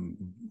know, some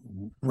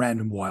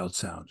random wild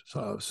sound.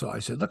 So I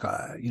said, look,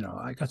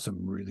 I got some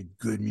really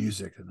good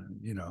music,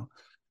 and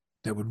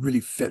that would really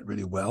fit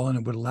really well, and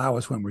it would allow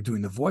us when we're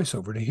doing the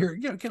voiceover to hear,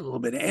 get a little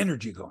bit of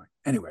energy going.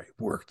 Anyway,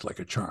 it worked like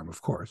a charm,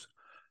 of course,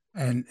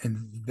 and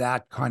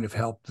that kind of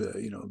helped.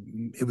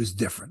 It was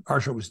different. Our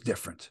show was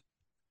different.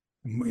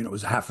 It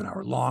was half an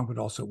hour long, but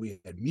also we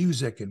had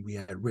music and we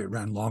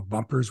ran long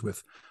bumpers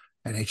with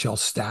NHL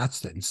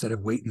stats that instead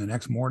of waiting the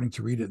next morning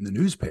to read it in the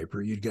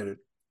newspaper, you'd get it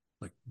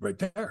like right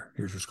there.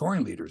 Here's your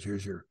scoring leaders.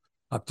 Here's your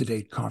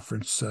up-to-date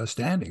conference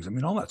standings.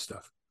 All that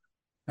stuff.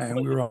 And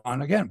we were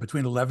on again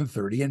between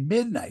 11:30 and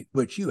midnight,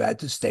 which you had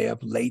to stay up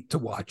late to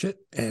watch it.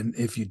 And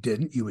if you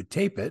didn't, you would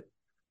tape it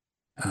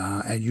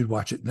and you'd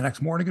watch it the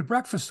next morning at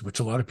breakfast, which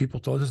a lot of people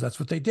told us that's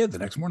what they did. The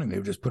next morning, they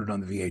would just put it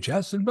on the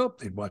VHS and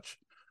they'd watch.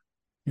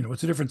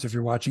 What's the difference if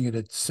you're watching it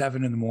at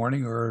 7 in the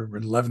morning or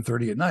at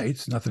 11:30 at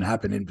night? Nothing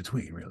happened in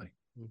between, really.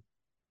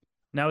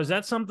 Now, is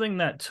that something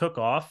that took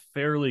off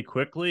fairly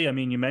quickly?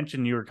 You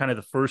mentioned you were kind of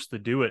the first to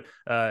do it,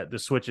 to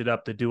switch it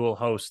up, the dual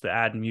host, the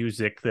add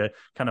music, the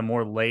kind of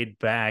more laid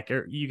back.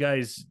 You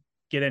guys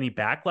get any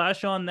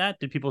backlash on that?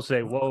 Did people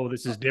say, whoa,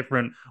 this is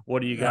different?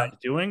 What are you guys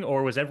doing?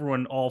 Or was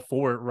everyone all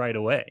for it right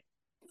away?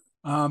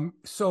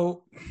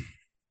 So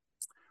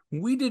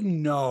we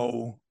didn't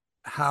know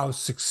how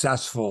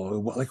successful it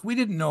was. Like, we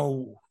didn't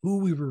know who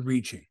we were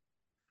reaching.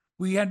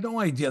 We had no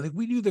idea. Like,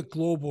 we knew that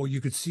Global you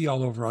could see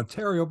all over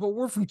Ontario, but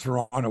we're from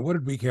Toronto. What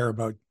did we care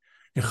about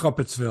in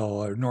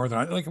Huppitville or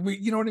Northern? Like,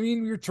 you know what I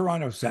mean? We're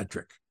Toronto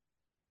centric.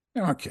 I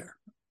don't care.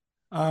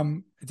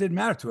 It didn't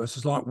matter to us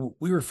as long as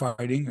we were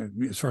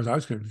fighting, as far as I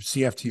was concerned,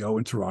 CFTO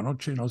in Toronto,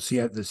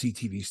 the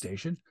CTV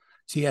station,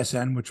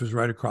 TSN, which was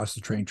right across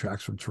the train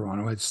tracks from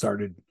Toronto, had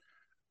started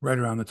right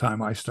around the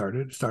time I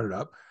started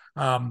up.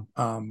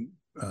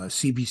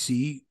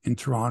 CBC in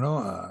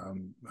Toronto,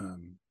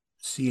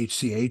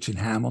 CHCH in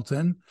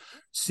Hamilton,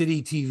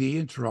 City TV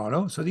in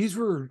Toronto. So these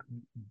were,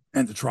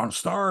 and the Toronto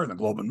Star and the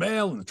Globe and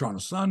Mail and the Toronto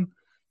Sun,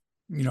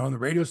 and the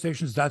radio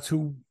stations. That's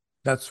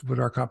what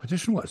our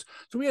competition was.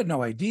 So we had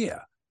no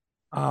idea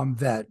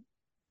that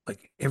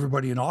like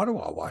everybody in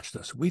Ottawa watched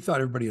us. We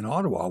thought everybody in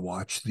Ottawa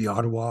watched the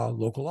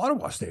local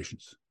Ottawa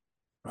stations,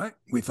 right?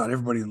 We thought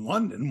everybody in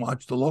London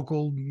watched the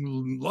local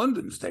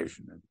London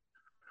station. And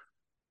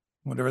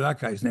whatever that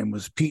guy's name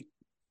was,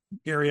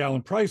 Gary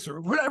Allen Price or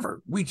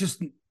whatever. We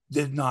just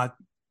did not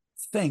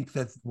think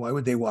that, why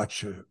would they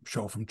watch a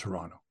show from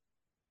Toronto?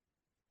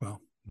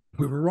 Well,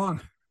 we were wrong.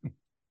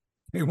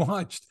 They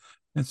watched.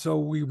 And so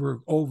we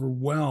were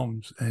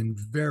overwhelmed and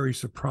very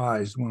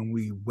surprised when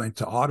we went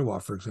to Ottawa,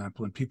 for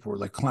example, and people were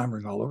like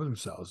clamoring all over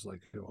themselves,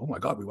 like, oh my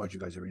God, we watch you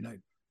guys every night.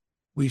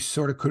 We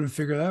sort of couldn't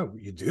figure it out.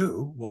 You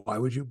do? Well, why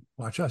would you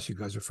watch us? You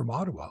guys are from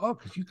Ottawa. Oh,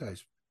 because you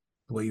guys,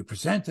 the way you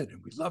present it,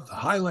 and we love the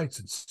highlights.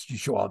 And you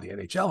show all the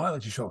NHL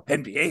highlights, you show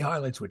NBA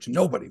highlights, which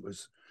nobody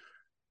was,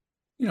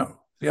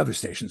 the other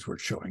stations were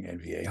showing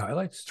NBA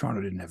highlights.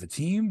 Toronto didn't have a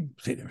team.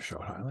 They didn't show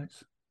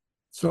highlights.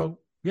 So,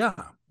 yeah,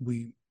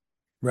 we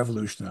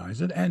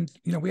revolutionized it. And,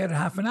 we had a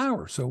half an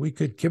hour, so we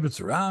could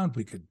kibitz around.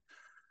 We could,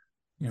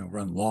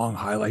 run long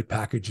highlight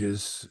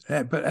packages.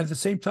 But at the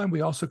same time,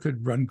 we also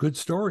could run good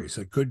stories,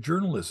 like good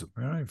journalism,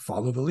 right?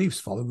 Follow the Leafs,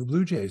 follow the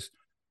Blue Jays.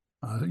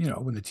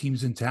 When the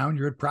team's in town,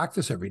 you're at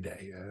practice every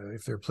day.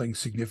 If they're playing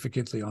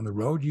significantly on the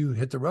road, you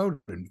hit the road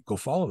and go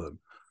follow them.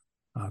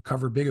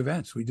 Cover big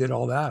events. We did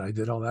all that. I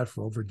did all that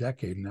for over a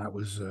decade, and that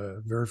was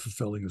very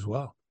fulfilling as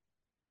well.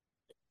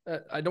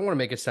 I don't want to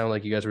make it sound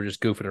like you guys were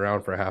just goofing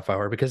around for a half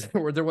hour, because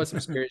there was some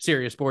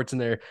serious sports in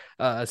there,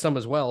 some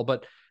as well.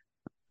 But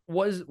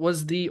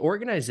was the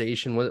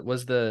organization,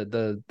 was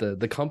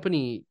the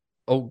company,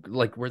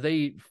 were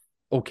they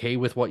okay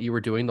with what you were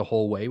doing the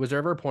whole way? Was there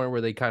ever a point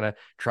where they kind of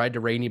tried to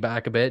rein you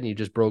back a bit and you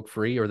just broke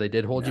free, or they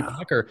did hold you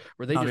back, or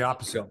were they just the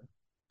opposite?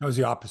 That was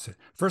the opposite.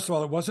 First of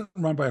all, it wasn't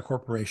run by a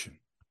corporation.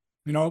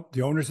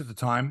 The owners at the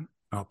time,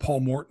 Paul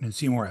Morton and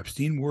Seymour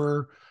Epstein,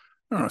 were,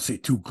 I don't want to say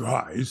two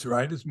guys,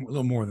 right? It's a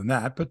little more than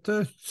that, but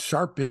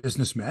sharp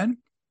businessmen,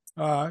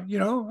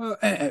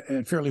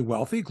 and fairly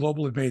wealthy.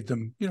 Global had made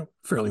them,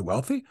 fairly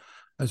wealthy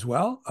as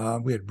well.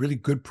 We had really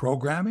good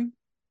programming,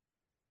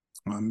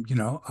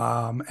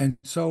 and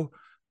so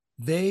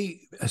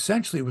they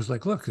essentially was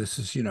like, look, this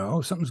is,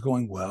 something's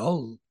going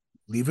well,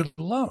 leave it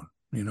alone,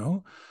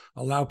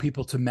 allow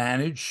people to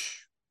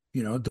manage,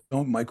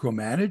 don't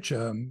micromanage.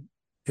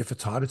 If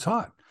it's hot, it's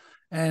hot.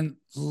 And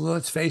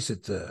let's face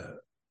it,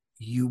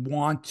 you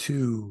want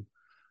to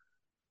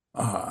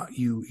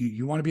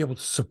you want to be able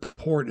to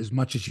support as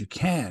much as you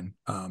can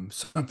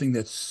something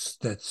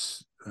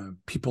that's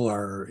people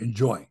are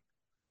enjoying,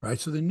 right?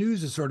 So the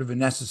news is sort of a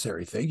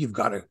necessary thing. You've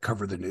got to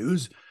cover the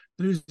news.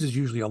 The news is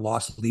usually a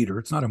loss leader.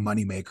 It's not a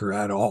moneymaker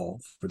at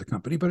all for the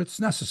company, but it's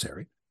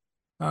necessary.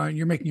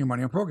 You're making your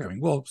money on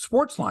programming. Well,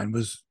 Sportsline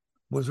was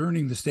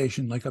earning the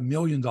station like $1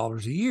 million a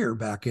year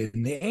back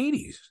in the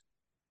 80s.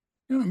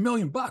 $1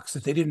 million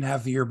that they didn't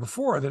have the year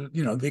before, that,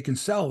 they can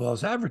sell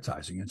those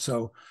advertising. And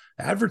so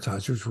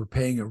advertisers were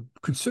paying a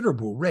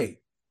considerable rate,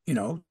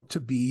 to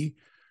be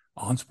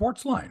on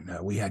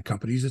Sportsline. We had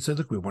companies that said,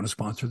 look, we want to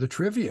sponsor the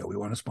trivia. We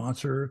want to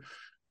sponsor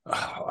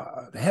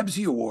the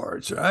Hebscher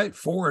Awards, right?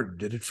 Ford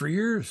did it for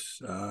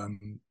years.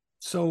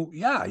 So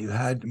yeah, you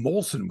had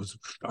Molson was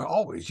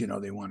always,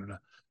 they wanted to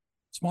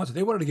sponsor.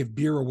 They wanted to give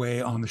beer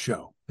away on the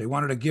show. They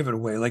wanted to give it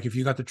away. Like if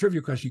you got the trivia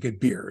question, you get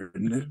beer.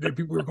 And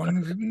people were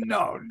going,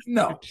 no.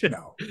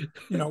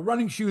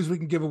 Running shoes, we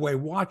can give away.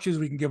 Watches,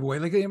 we can give away.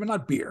 Like,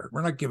 not beer.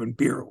 We're not giving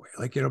beer away.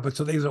 But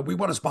so they said, we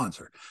want to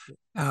sponsor.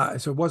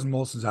 So it wasn't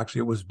Molson's, actually.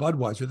 It was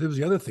Budweiser. There was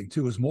the other thing,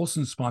 too, was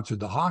Molson sponsored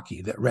the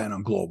hockey that ran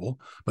on Global,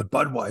 but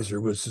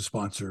Budweiser was the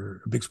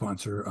sponsor, a big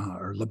sponsor,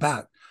 or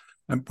Labatt,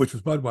 which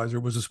was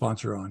Budweiser, was a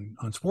sponsor on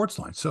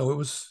Sportsline. So it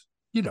was,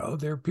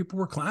 people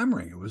were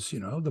clamoring. It was,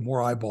 the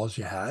more eyeballs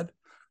you had,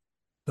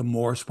 the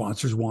more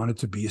sponsors wanted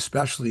to be,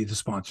 especially the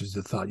sponsors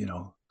that thought,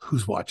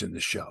 who's watching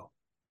this show?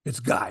 It's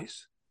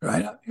guys,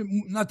 right?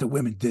 Not that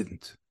women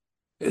didn't.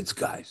 It's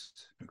guys.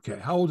 Okay.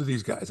 How old are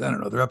these guys? I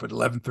don't know. They're up at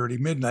 11:30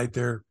 midnight.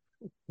 They're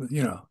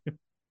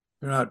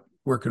not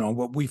working on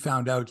what we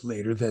found out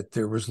later, that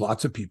there was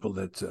lots of people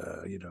that,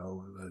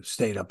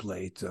 stayed up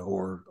late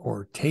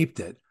or taped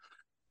it.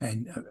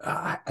 And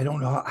I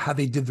don't know how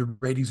they did the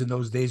ratings in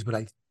those days, but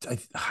I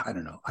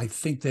don't know. I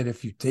think that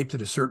if you taped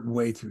it a certain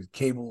way through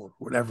cable or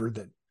whatever,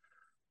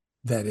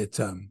 that it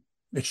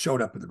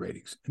showed up in the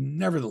ratings. And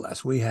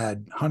nevertheless, we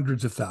had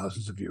hundreds of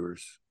thousands of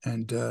viewers,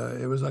 and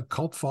it was a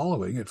cult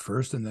following at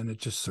first, and then it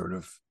just sort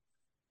of,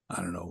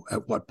 I don't know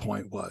at what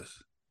point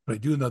was. But I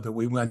do know that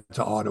we went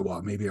to Ottawa,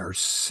 maybe our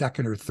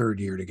second or third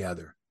year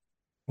together.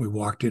 We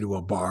walked into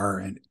a bar,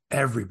 and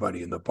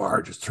everybody in the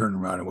bar just turned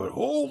around and went,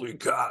 holy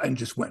God, and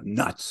just went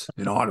nuts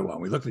in Ottawa.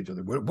 And we looked at each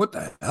other, what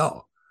the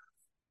hell?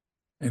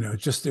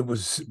 It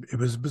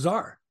was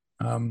bizarre.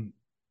 And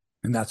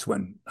that's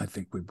when I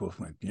think we both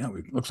went,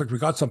 looks like we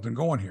got something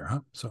going here,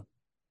 huh? So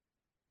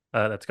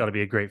that's got to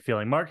be a great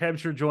feeling. Mark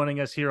Hebscher joining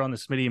us here on the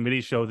Smitty and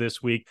Mitty Show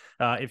this week.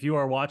 If you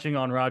are watching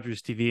on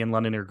Rogers TV in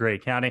London or Grey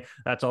County,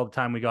 that's all the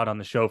time we got on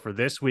the show for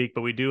this week.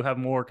 But we do have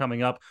more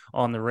coming up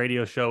on the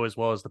radio show as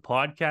well as the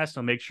podcast.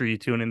 So make sure you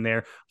tune in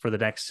there for the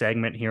next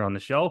segment here on the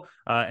show.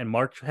 And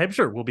Mark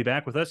Hebscher will be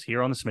back with us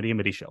here on the Smitty and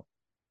Mitty Show.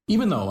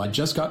 Even though I'd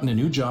just gotten a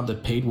new job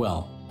that paid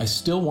well, I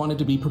still wanted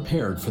to be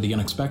prepared for the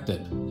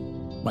unexpected.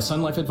 My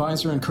Sun Life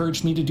advisor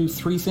encouraged me to do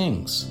 3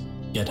 things: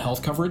 get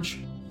health coverage,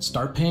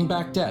 start paying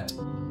back debt,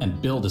 and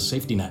build a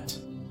safety net.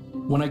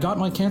 When I got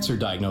my cancer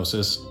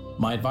diagnosis,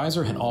 my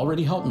advisor had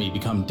already helped me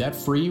become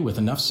debt-free with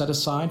enough set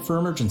aside for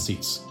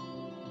emergencies.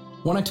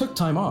 When I took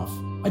time off,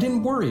 I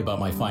didn't worry about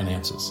my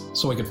finances,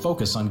 so I could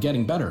focus on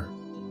getting better.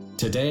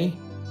 Today,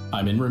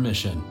 I'm in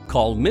remission.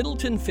 Call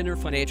Middleton Finner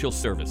Financial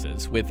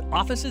Services with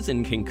offices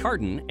in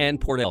Kincardine and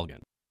Port Elgin.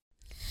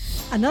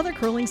 Another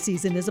curling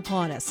season is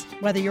upon us.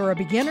 Whether you're a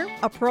beginner,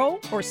 a pro,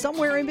 or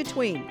somewhere in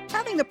between,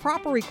 having the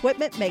proper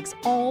equipment makes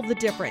all the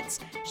difference.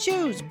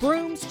 Shoes,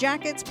 brooms,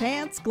 jackets,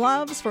 pants,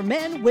 gloves for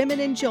men, women,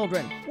 and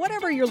children.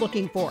 Whatever you're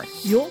looking for,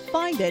 you'll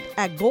find it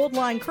at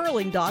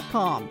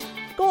GoldlineCurling.com.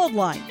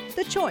 Goldline,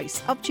 the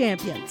choice of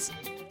champions.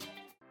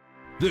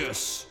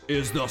 This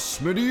is the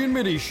Smitty and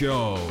Mitty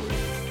Show.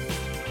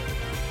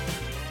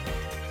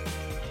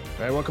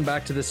 All right, welcome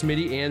back to the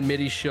Smitty and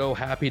Mitty Show.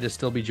 Happy to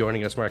still be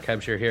joining us. Mark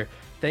Hebscher here.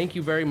 Thank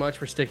you very much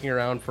for sticking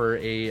around for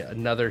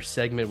another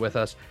segment with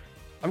us.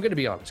 I'm going to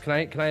be honest.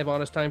 Can I have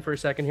honest time for a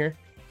second here?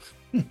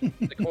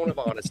 The cone of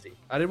honesty.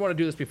 I didn't want to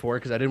do this before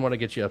because I didn't want to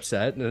get you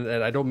upset,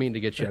 and I don't mean to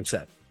get you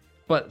upset.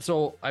 But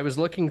so I was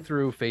looking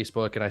through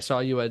Facebook and I saw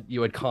you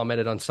had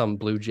commented on some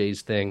Blue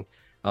Jays thing.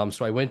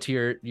 So I went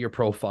to your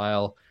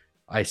profile.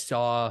 I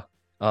saw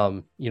you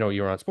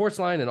were on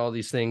Sportsline and all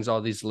these things,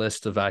 all these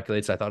lists of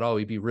accolades. I thought, oh,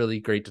 he'd be really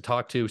great to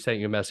talk to. Sent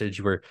you a message.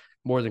 You were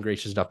more than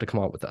gracious enough to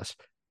come on with us.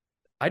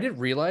 I didn't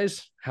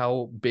realize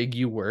how big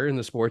you were in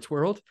the sports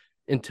world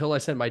until I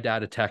sent my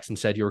dad a text and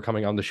said you were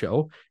coming on the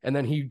show. And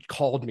then he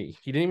called me.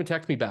 He didn't even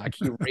text me back.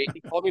 He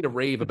called me to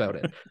rave about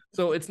it.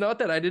 So it's not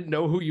that I didn't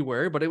know who you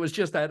were, but it was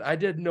just that I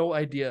had no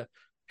idea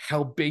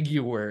how big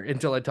you were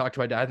until I talked to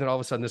my dad. And then all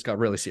of a sudden this got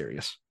really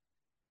serious.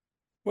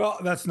 Well,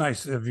 that's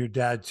nice of your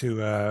dad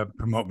to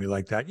promote me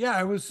like that. Yeah,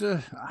 it was,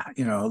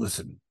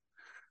 listen,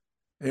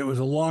 it was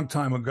a long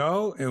time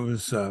ago. It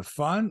was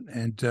fun.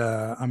 And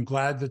I'm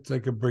glad that I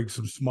could bring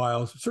some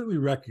smiles, certainly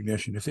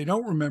recognition. If they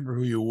don't remember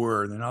who you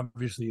were, then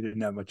obviously you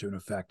didn't have much of an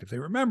effect. If they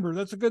remember,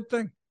 that's a good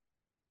thing.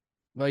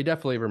 Well, he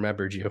definitely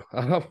remembered you.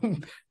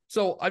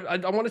 So I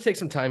want to take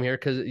some time here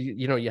because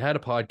you had a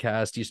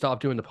podcast, you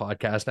stopped doing the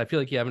podcast, and I feel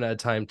like you haven't had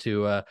time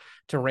to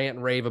rant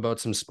and rave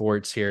about some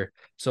sports here.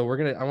 So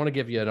I want to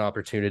give you an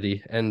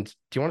opportunity. And do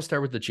you want to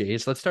start with the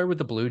Jays? Let's start with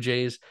the Blue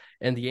Jays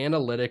and the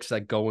analytics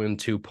that go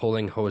into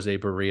pulling Jose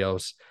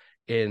Barrios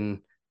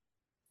in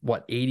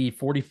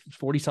 40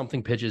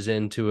 something pitches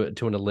into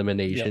an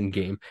elimination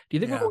game. Do you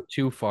think we're going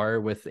too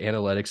far with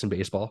analytics in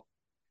baseball?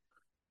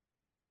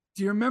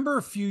 Do you remember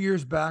a few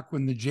years back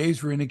when the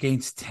Jays were in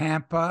against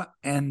Tampa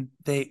and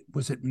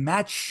was it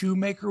Matt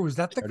Shoemaker? Was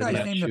that the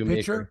guy's name, the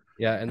pitcher?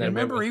 Yeah. And then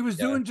remember he was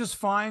doing just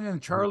fine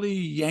and Charlie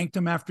yanked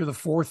him after the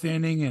fourth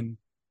inning and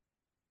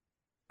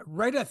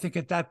I think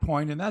at that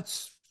point, and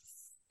that's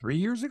 3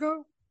 years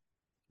ago.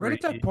 Right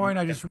at that point,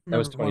 I just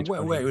remember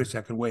going, wait a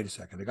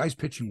second. The guy's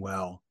pitching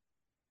well.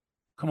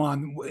 Come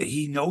on.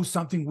 He knows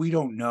something we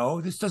don't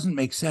know. This doesn't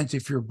make sense.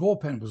 If your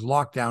bullpen was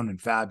locked down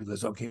and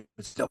fabulous, okay,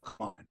 but still,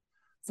 come on.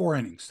 4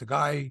 innings. The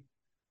guy,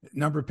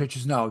 number of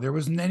pitches. No, there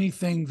wasn't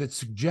anything that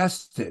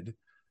suggested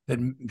that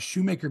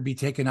Shoemaker be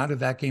taken out of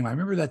that game. I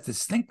remember that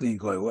distinctly and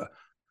going, well,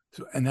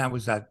 and that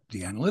was the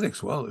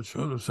analytics. Well, it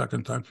showed the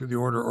second time through the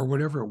order or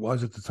whatever it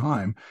was at the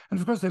time. And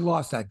of course, they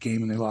lost that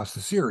game and they lost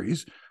the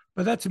series.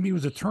 But that to me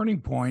was a turning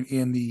point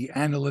in the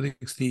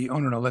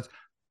analytics.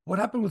 What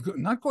happened with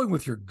not going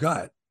with your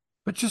gut,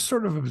 but just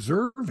sort of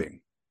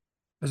observing.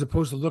 As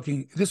opposed to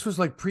looking, this was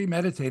like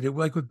premeditated.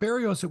 Like with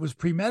Barrios, it was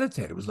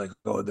premeditated. It was like,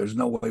 oh, there's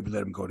no way we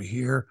let him go to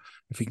here.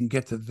 If he can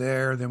get to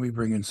there, then we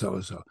bring in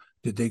so-and-so.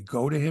 Did they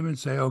go to him and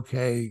say,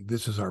 okay,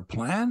 this is our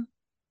plan?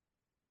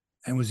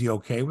 And was he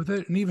okay with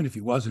it? And even if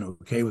he wasn't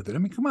okay with it, I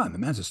mean, come on, the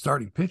man's a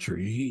starting pitcher.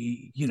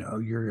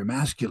 You're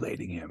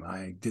emasculating him.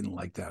 I didn't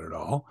like that at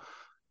all.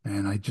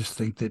 And I just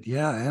think that,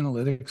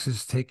 analytics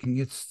is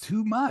it's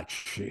too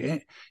much.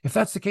 If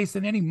that's the case,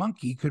 then any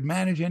monkey could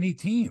manage any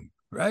team,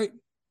 right?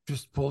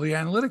 Just pull the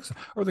analytics,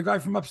 or the guy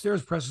from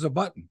upstairs presses a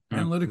button.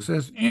 Analytics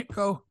says,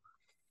 go.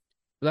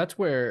 That's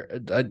where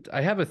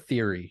I have a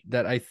theory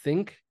that I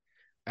think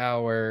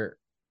our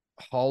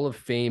Hall of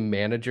Fame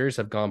managers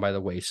have gone by the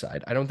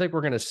wayside. I don't think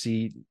we're going to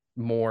see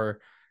more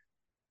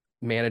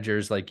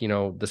managers like,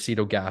 the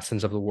Cito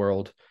Gassens of the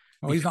world.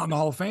 Oh, he's not in the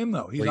Hall of Fame,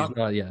 though. He's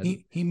not yet.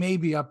 He may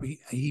be up.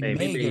 He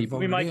may get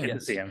voted we might in. get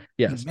to see him.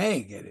 Yes. He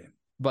may get in.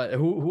 But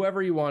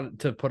whoever you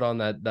want to put on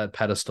that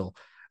pedestal,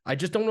 I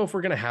just don't know if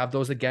we're going to have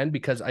those again,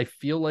 because I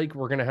feel like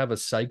we're going to have a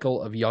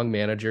cycle of young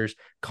managers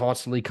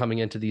constantly coming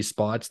into these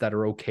spots that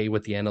are okay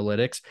with the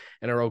analytics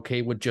and are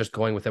okay with just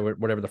going with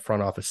whatever the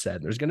front office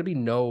said. There's going to be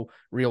no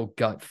real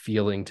gut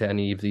feeling to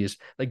any of these.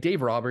 Like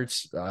Dave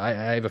Roberts, I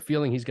have a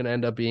feeling he's going to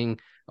end up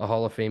being a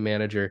Hall of Fame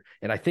manager,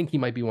 and I think he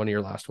might be one of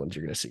your last ones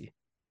you're going to see.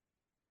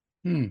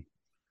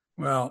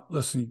 Well,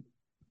 listen,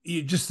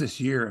 just this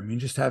year, I mean,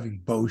 just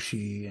having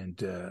Boshi and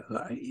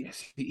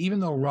even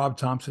though Rob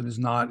Thompson is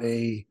not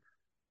a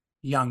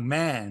young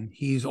man,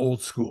 he's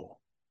old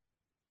school,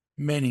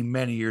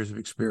 many years of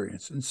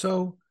experience. And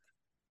so,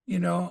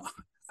 there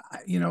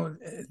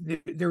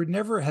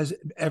never has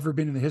ever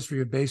been in the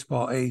history of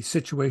baseball a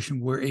situation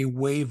where a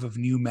wave of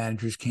new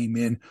managers came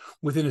in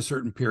within a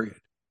certain period.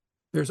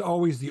 There's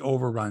always the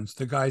overruns,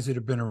 the guys that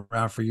have been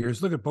around for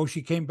years. Look at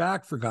Boshi came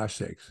back, for gosh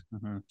sakes.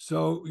 Mm-hmm.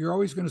 So you're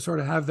always going to sort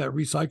of have that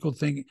recycled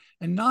thing,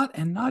 and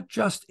not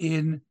just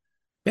in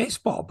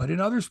baseball, but in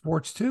other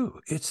sports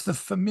too. It's the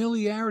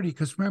familiarity,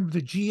 because remember,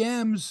 the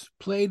GMs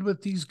played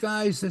with these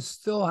guys that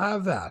still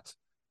have that.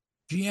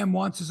 GM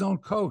wants his own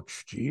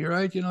coach,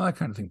 right? That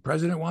kind of thing.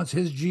 President wants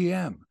his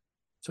GM.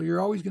 So you're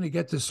always going to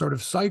get this sort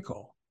of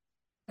cycle.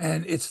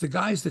 And it's the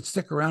guys that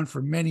stick around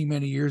for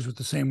many years with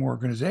the same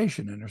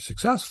organization and are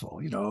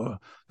successful,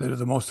 that are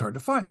the most hard to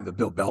find. The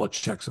Bill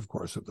Belichick's, of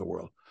course, of the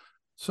world.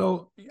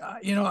 So, I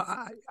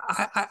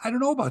don't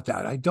know about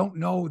that. I don't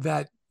know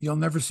that you'll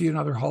never see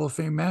another Hall of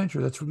Fame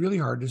manager. That's really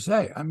hard to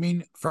say. I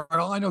mean, for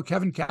all I know,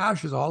 Kevin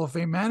Cash is a Hall of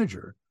Fame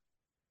manager.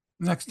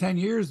 The next 10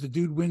 years, the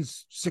dude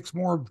wins 6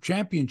 more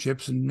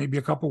championships and maybe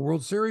a couple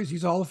World Series.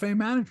 He's a Hall of Fame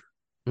manager.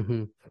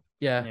 Mm-hmm.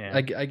 Yeah.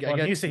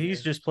 Well,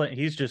 he's just playing.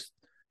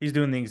 He's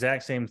doing the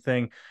exact same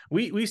thing.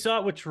 We saw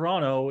it with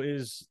Toronto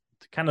is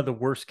kind of the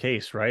worst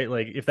case, right?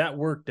 Like if that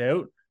worked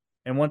out,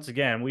 and once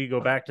again we go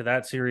back to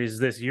that series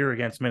this year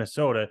against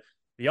Minnesota,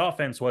 the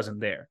offense wasn't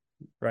there,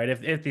 right?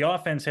 If the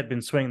offense had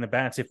been swinging the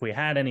bats, if we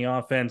had any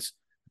offense,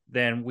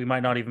 then we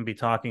might not even be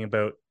talking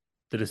about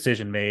the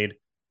decision made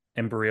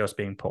and Barrios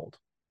being pulled.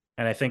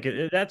 And I think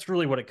that's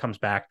really what it comes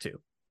back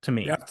to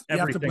me. You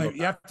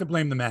have to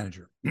blame the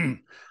manager.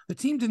 The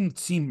team didn't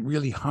seem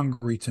really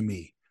hungry to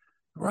me,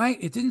 right?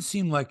 It didn't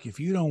seem like if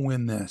you don't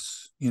win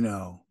this,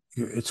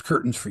 it's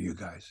curtains for you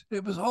guys.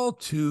 It was all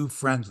too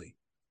friendly.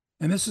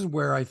 And this is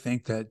where I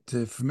think that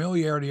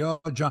familiarity,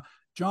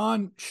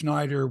 John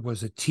Schneider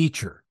was a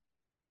teacher.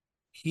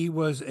 He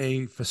was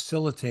a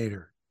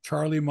facilitator.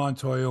 Charlie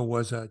Montoya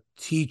was a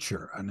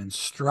teacher, an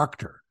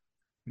instructor.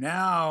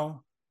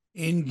 Now,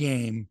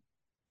 in-game,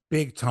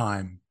 big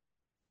time,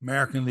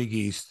 American League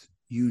East,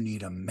 you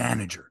need a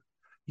manager.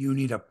 You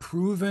need a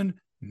proven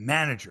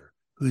manager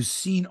who's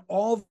seen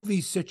all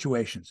these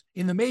situations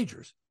in the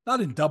majors,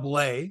 not in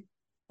AA.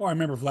 Oh, I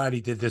remember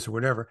Vladdy did this or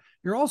whatever.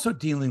 You're also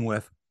dealing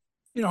with,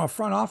 a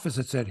front office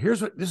that said,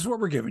 this is what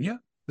we're giving you.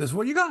 This is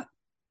what you got.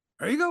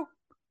 There you go.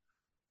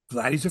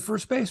 Vladdy's a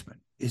first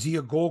baseman. Is he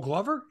a Gold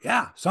Glover?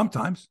 Yeah,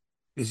 sometimes.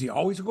 Is he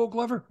always a Gold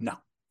Glover? No.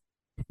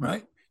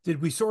 Right?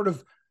 Did we sort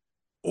of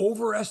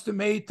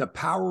overestimate the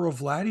power of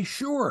Vladdy?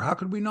 Sure. How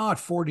could we not?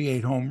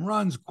 48 home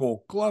runs,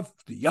 Gold Glove,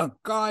 the young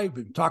guy,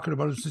 been talking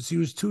about it since he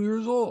was 2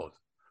 years old.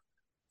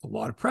 A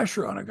lot of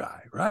pressure on a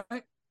guy,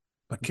 right?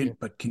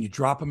 But can you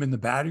drop him in the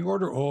batting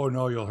order? Oh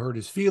no, you'll hurt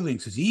his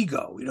feelings, his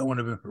ego. We don't want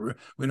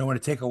to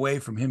take away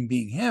from him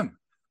being him.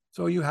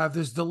 So you have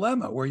this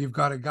dilemma where you've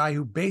got a guy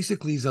who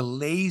basically is a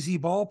lazy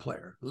ball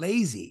player,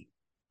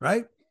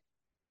 right?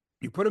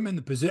 You put him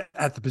in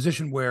at the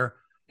position where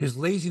his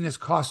laziness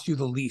costs you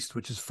the least,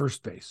 which is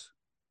first base.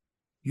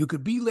 You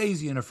could be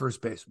lazy in a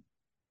first baseman.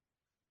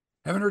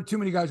 Haven't heard too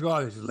many guys go,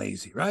 oh, this is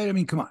lazy, right? I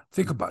mean, come on,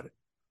 think about it.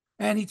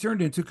 And he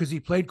turned into, because he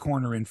played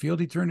corner infield,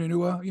 he turned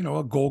into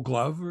a Gold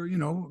Glove, or,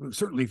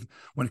 certainly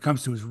when it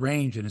comes to his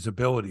range and his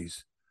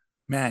abilities,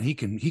 man, he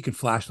can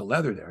flash the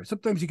leather there.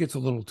 Sometimes he gets a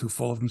little too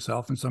full of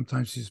himself, and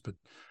sometimes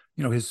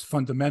his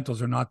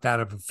fundamentals are not that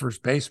of a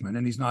first baseman,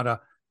 and he's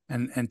not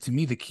and to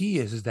me, the key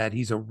is that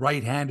he's a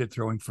right-handed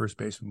throwing first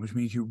baseman, which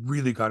means you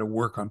really got to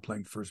work on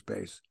playing first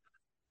base.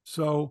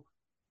 So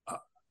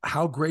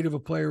how great of a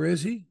player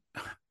is he?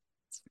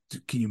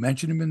 Can you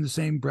mention him in the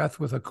same breath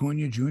with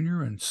Acuna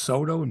Jr. and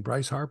Soto and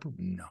Bryce Harper?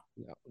 No.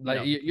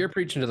 You're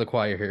preaching to the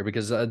choir here,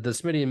 because the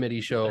Smitty and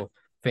Mitty show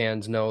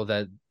fans know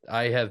that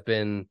I have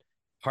been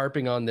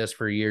harping on this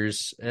for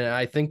years. And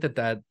I think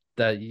that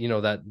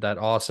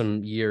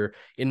awesome year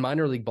in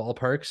minor league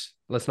ballparks,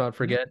 let's not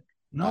forget.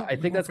 I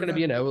think that's going to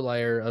be an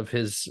outlier of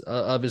his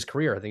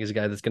career. I think he's a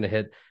guy that's going to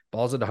hit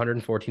balls at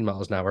 114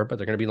 miles an hour, but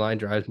they're going to be line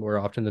drives more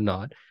often than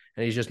not.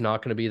 And he's just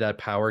not going to be that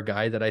power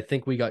guy that I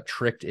think we got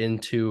tricked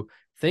into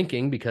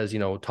thinking, because,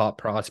 top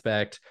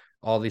prospect,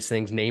 all these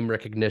things, name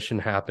recognition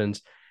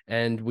happens.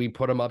 And we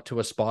put him up to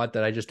a spot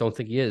that I just don't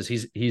think he is.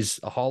 He's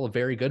a Hall of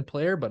very good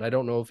player, but I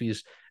don't know if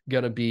he's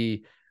going to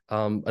be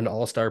an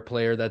all-star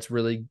player that's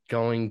really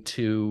going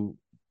to,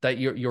 that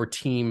your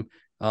team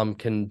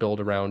can build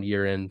around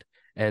year in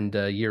and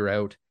year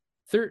out.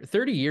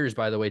 30 years,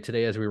 by the way,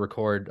 today as we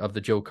record, of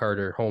the Joe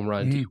Carter home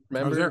run. Do you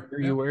remember? I was there.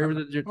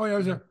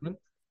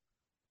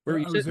 Where were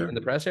you sitting? In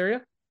the press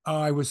area?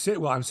 I was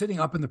sitting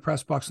up in the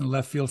press box in the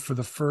left field for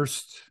the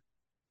first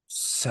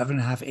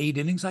 7.5, 8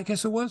 innings, I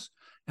guess it was.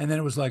 And then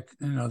it was like,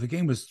 the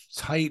game was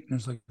tight, and it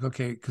was like,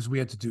 okay, because we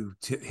had to do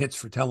hits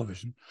for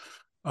television.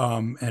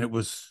 And it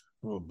was,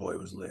 oh boy, it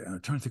was late. I'm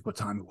trying to think what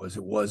time it was.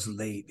 It was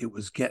late. It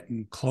was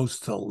getting close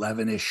to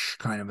 11-ish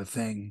kind of a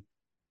thing.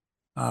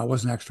 It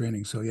wasn't extra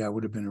inning. So yeah, it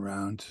would have been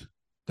around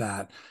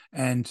that.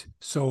 And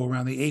so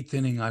around the 8th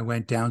inning, I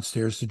went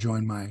downstairs to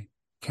join my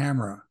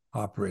camera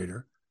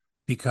operator,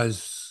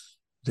 because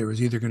there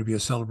was either going to be a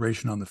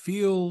celebration on the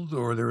field,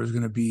 or there was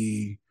going to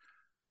be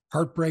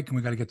heartbreak, and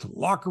we got to get to the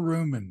locker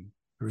room, and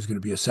there was going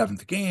to be a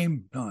 7th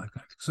game.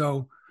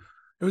 So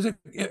it was,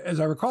 as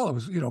I recall, it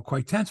was,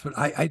 quite tense, but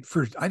I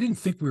didn't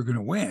think we were going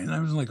to win. I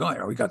was like, oh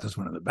yeah, we got this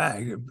one in the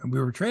bag, and we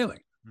were trailing.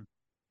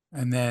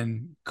 And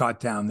then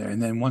got down there.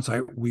 And then once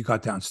we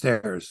got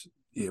downstairs,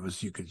 it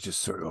was, you could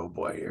just sort of, oh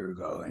boy, here we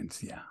go. And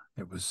yeah,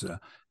 it was,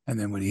 and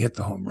then when he hit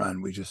the home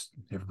run,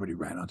 everybody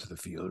ran onto the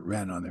field,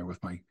 ran on there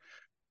with my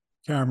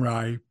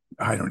camera.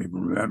 I don't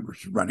even remember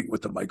running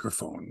with the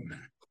microphone,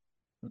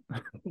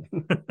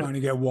 trying to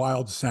get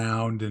wild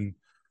sound, and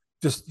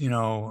just,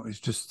 it's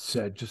just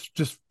said,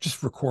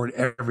 just record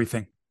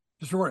everything.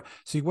 Just record.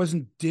 See, it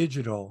wasn't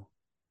digital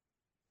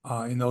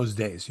in those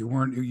days. You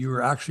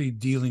were actually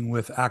dealing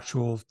with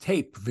actual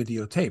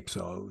videotape.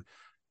 So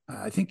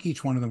I think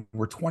each one of them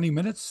were 20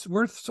 minutes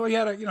worth. So he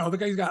had the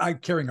guy's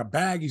got, carrying a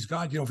bag. He's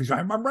got, if he's,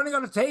 I'm running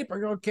out of tape. Are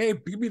you okay?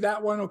 Give me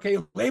that one. Okay.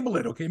 Label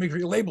it. Okay. Make sure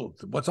you label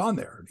what's on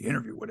there, the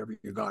interview, whatever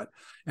you got.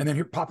 And then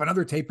here, pop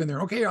another tape in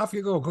there. Okay. Off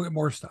you go. Go get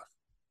more stuff.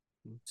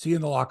 See you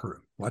in the locker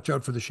room. Watch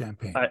out for the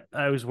champagne.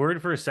 I was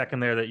worried for a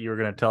second there that you were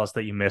going to tell us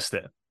that you missed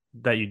it,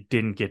 that you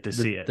didn't get to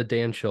see it. The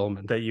Dan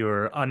Shulman. That you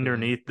were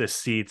underneath the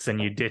seats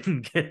and you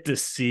didn't get to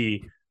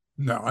see.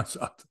 No, I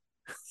saw it.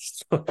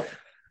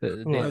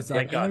 Dan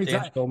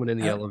Shulman in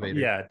the elevator.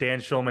 Yeah, Dan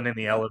Shulman in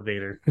the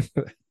elevator.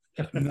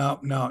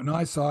 No,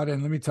 I saw it.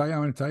 And let me tell you,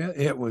 I'm going to tell you,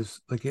 it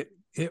was like it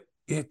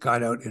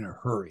got out in a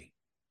hurry.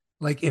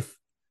 Like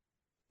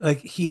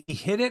he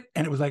hit it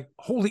and it was like,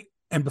 holy,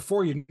 and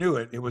before you knew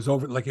it, it was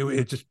over. Like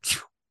it just,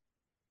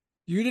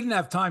 you didn't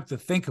have time to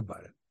think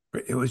about it.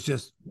 It was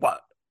just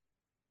what?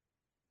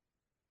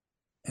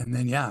 And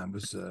then, yeah, it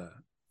was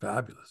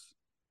fabulous.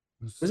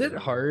 Was it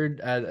hard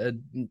at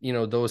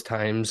those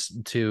times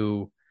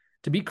to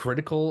be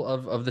critical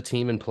of the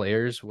team and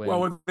players?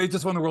 When they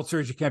just won the World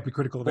Series, you can't be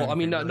critical of anything. Well, I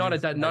mean, really.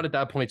 not at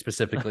that point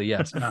specifically,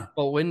 yes.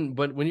 But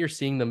when you're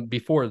seeing them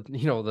before,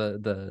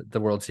 the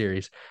World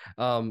Series,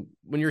 when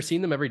you're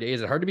seeing them every day,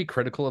 is it hard to be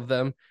critical of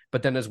them,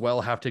 but then as well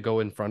have to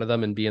go in front of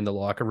them and be in the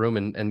locker room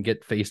and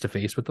get face to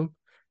face with them?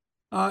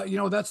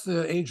 That's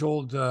the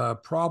age-old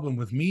problem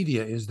with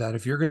media, is that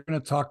if you're going to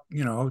talk,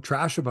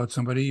 trash about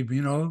somebody,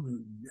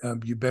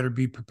 you better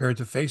be prepared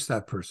to face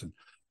that person.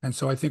 And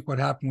so I think what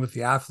happened with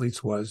the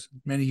athletes was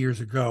many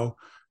years ago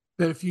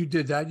that if you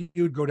did that,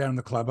 you would go down in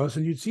the clubhouse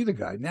and you'd see the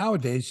guy.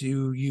 Nowadays,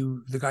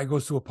 the guy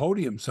goes to a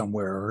podium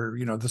somewhere, or,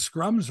 the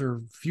scrums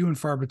are few and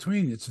far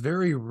between. It's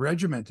very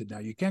regimented now.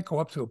 You can't go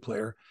up to a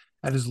player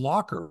at his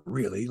locker,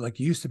 really, like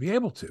you used to be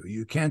able to.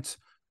 You can't.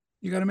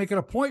 You got to make an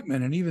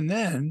appointment. And even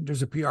then,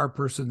 there's a PR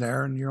person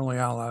there and you're only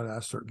allowed to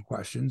ask certain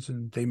questions,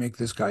 and they make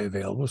this guy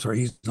available. Sorry,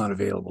 he's not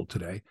available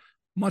today.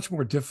 Much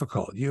more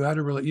difficult. You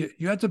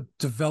had to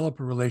develop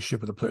a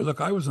relationship with a player.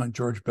 Look, I was on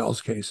George Bell's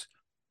case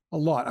a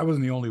lot. I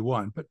wasn't the only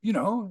one, but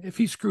if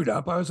he screwed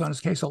up, I was on his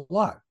case a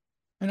lot.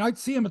 And I'd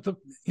see him at the,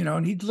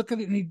 and he'd look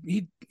at it and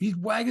he'd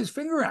wag his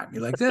finger at me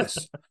like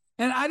this.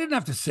 And I didn't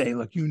have to say,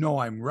 like,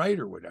 I'm right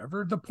or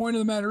whatever. The point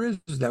of the matter is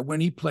that when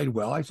he played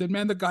well, I said,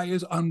 man, the guy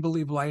is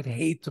unbelievable. I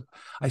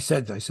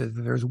said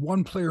there's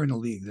one player in the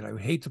league that I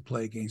would hate to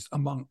play against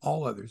among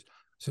all others. I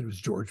said it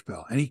was George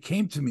Bell. And he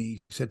came to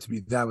me, said to me,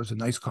 that was a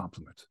nice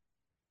compliment.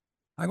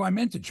 I go, I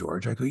meant it,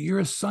 George. I go, you're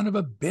a son of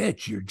a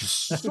bitch. You're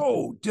just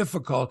so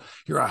difficult.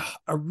 You're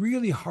a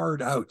really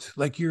hard out.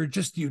 Like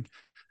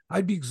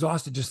I'd be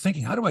exhausted just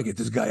thinking, how do I get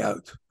this guy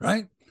out?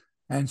 Right.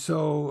 And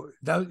so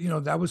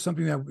that was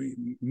something that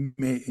we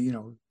made,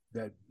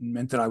 that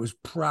meant that I was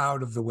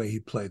proud of the way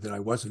he played, that I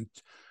wasn't,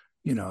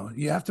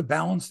 you have to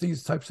balance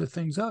these types of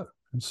things out.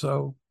 And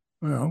so,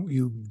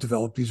 you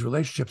develop these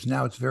relationships.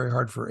 Now it's very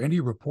hard for any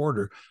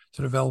reporter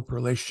to develop a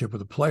relationship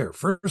with a player.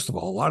 First of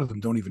all, a lot of them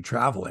don't even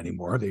travel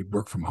anymore. They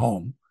work from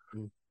home.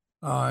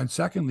 And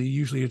secondly,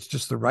 usually it's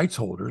just the rights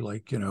holder,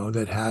 like,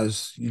 that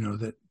has,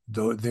 that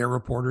their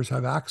reporters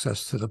have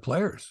access to the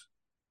players.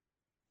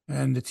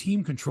 And the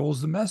team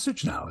controls the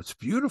message now. It's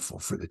beautiful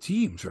for the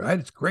teams, right?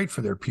 It's great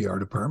for their PR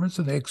departments,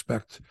 and they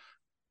expect,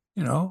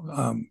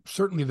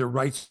 certainly the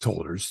rights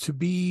holders to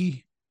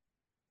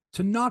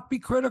not be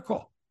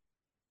critical.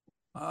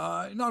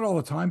 Not all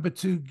the time, but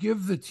to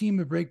give the team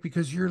a break,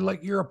 because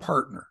you're a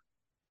partner.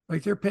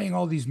 Like, they're paying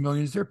all these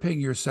millions, they're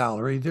paying your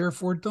salary.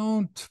 Therefore,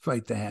 don't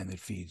fight the hand that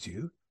feeds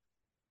you.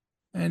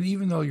 And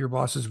even though your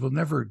bosses will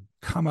never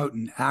come out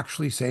and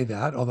actually say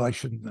that, although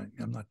I'm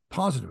not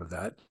positive of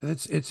that,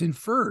 it's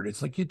inferred.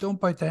 It's like, you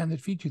don't bite the hand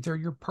that feeds you. They're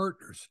your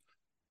partners.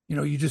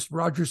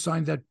 Roger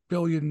signed that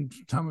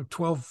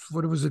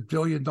 $12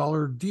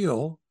 billion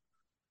deal,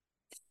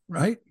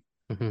 right?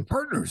 Mm-hmm.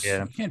 Partners.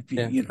 Yeah. You can't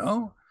be,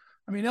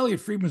 I mean, Elliot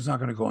Friedman's not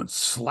going to go and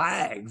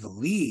slag the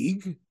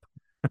league.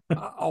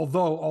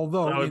 Although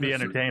that would be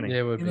entertaining.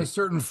 In a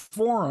certain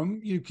forum,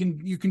 you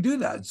can do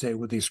that and say,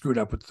 well, they screwed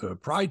up with the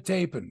Pride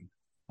tape and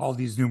all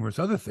these numerous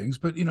other things.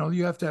 But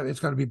you have to. It's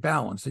got to be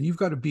balanced, and you've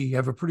got to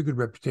have a pretty good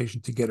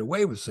reputation to get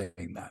away with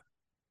saying that.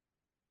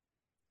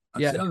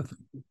 That's the other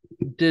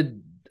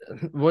thing.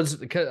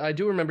 I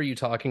do remember you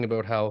talking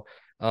about how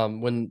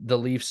when the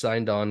Leafs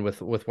signed on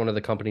with one of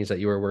the companies that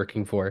you were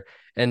working for,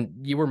 and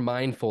you were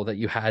mindful that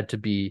you had to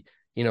be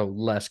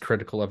less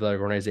critical of that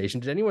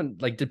organization.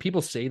 Did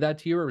people say that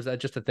to you, or was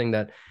that just a thing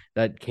that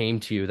came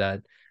to you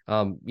that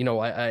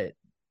I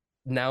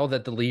now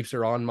that the Leafs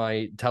are on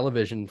my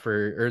television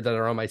or that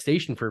are on my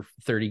station for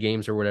 30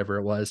 games or whatever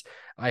it was,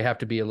 I have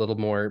to be a little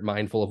more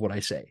mindful of what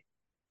I say?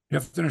 You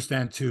have to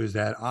understand too, is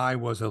that I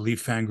was a Leaf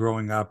fan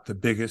growing up, the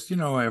biggest,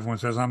 everyone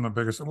says I'm the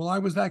biggest. Well, I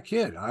was that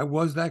kid.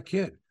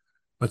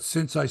 But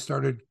since I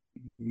started,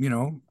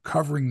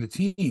 covering the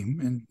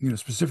team, and,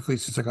 specifically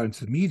since I got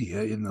into the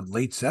media in the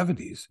late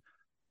 70s,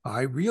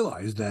 I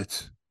realized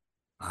that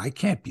I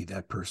can't be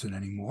that person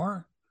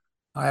anymore.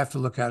 I have to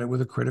look at it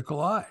with a critical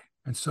eye.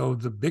 And so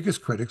the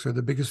biggest critics are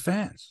the biggest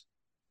fans.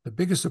 The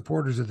biggest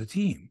supporters of the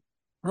team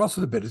are also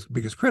the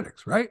biggest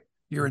critics, right?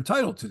 You're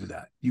entitled to do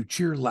that. You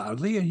cheer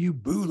loudly and you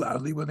boo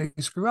loudly when they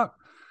screw up.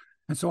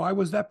 And so I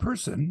was that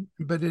person,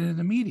 but in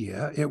the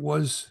media, you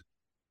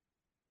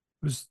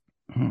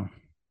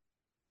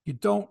you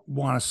don't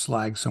want to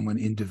slag someone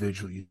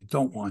individually. You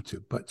don't want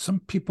to, but some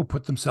people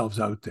put themselves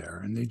out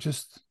there and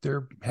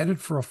they're headed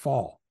for a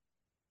fall,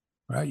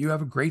 right? You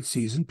have a great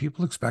season.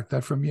 People expect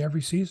that from you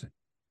every season,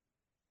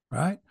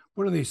 right?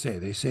 What do they say?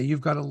 They say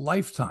you've got a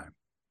lifetime,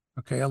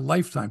 okay? A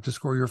lifetime to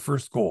score your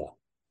first goal,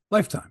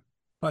 lifetime.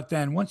 But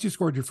then once you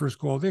scored your first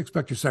goal, they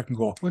expect your second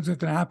goal. When's it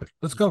going to happen?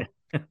 Let's go,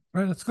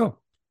 right? Let's go.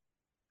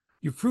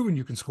 You've proven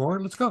you can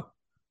score. Let's go.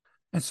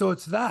 And so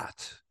it's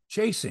that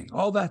chasing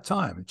all that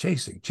time and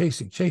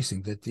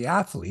chasing that the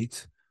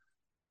athlete,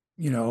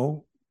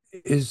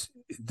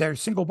 they're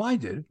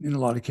single-minded in a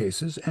lot of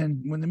cases.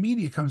 And when the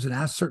media comes and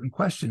asks certain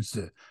questions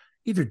to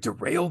either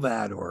derail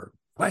that or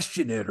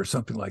question it or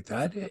something like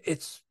that,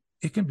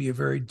 it can be a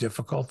very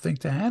difficult thing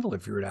to handle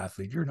if you're an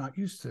athlete. You're not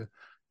used to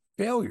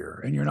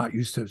failure and you're not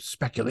used to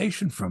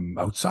speculation from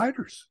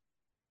outsiders.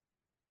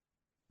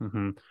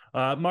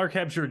 Mm-hmm. Mark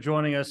Hebscher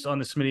joining us on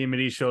the Smitty and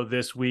Mitty show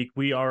this week.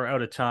 We are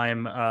out of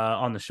time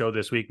on the show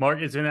this week. Mark,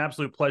 it's an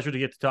absolute pleasure to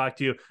get to talk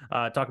to you,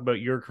 talk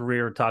about your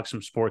career, talk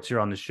some sports here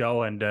on the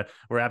show, and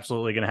we're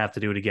absolutely going to have to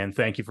do it again.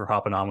 Thank you for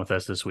hopping on with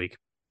us this week.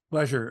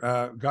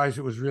 Pleasure. Guys,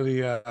 it was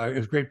really it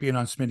was great being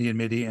on Smitty and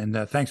Mitty,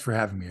 and thanks for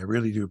having me. I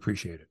really do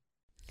appreciate it.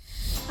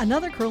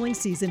 Another curling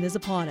season is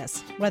upon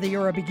us. Whether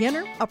you're a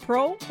beginner, a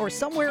pro, or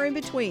somewhere in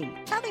between,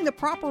 having the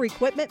proper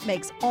equipment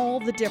makes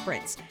all the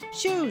difference.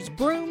 Shoes,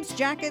 brooms,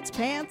 jackets,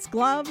 pants,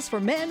 gloves for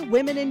men,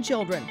 women, and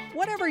children.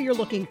 Whatever you're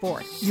looking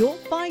for, you'll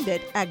find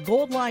it at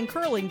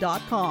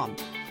goldlinecurling.com.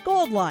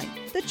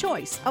 Goldline, the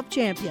choice of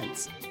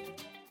champions.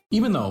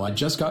 Even though I'd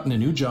just gotten a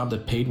new job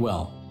that paid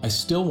well, I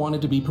still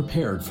wanted to be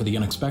prepared for the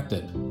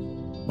unexpected.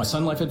 My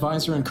Sun Life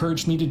advisor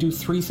encouraged me to do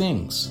 3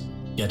 things: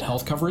 get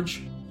health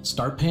coverage,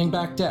 start paying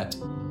back debt,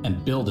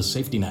 and build a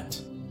safety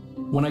net.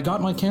 When I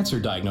got my cancer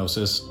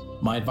diagnosis,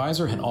 my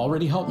advisor had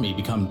already helped me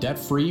become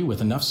debt-free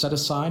with enough set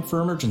aside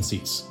for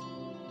emergencies.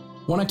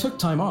 When I took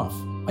time off,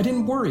 I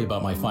didn't worry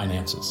about my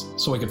finances,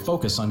 so I could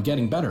focus on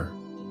getting better.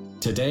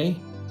 Today,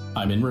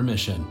 I'm in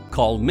remission.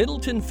 Call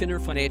Middleton Finner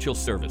Financial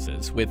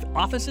Services with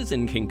offices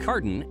in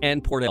Kincardine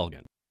and Port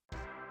Elgin.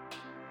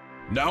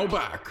 Now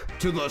back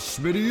to the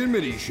Smitty and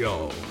Mitty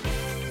Show.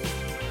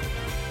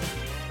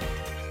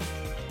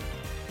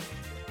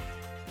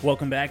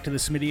 Welcome back to the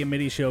Smitty and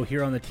Mitty Show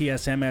here on the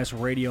TSMS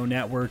Radio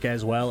Network,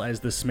 as well as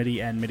the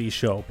Smitty and Mitty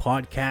Show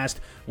podcast.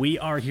 We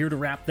are here to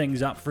wrap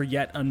things up for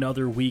yet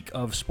another week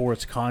of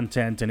sports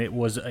content, and it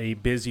was a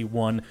busy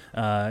one.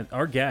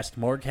 Our guest,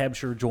 Mark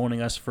Hebscher,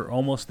 joining us for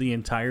almost the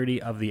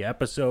entirety of the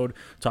episode,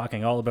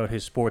 talking all about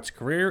his sports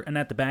career, and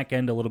at the back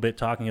end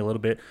talking a little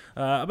bit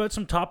about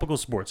some topical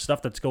sports,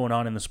 stuff that's going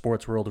on in the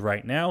sports world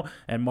right now.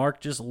 And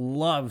Mark just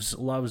loves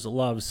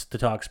to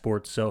talk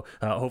sports, so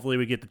hopefully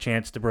we get the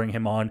chance to bring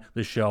him on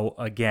the show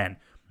again.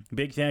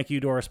 Big thank you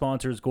to our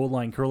sponsors,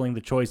 Goldline Curling, the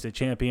choice of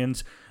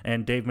champions,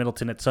 and Dave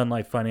Middleton at Sun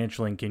Life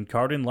Financial in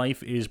Kincardine.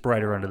 Life is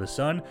brighter under the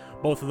sun.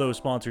 Both of those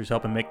sponsors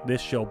helping make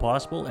this show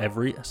possible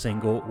every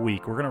single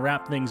week. We're going to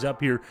wrap things up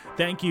here.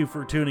 Thank you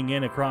for tuning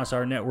in across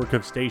our network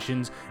of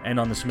stations and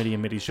on the Smitty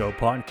and Mitty Show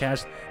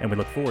podcast, and we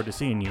look forward to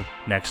seeing you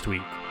next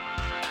week.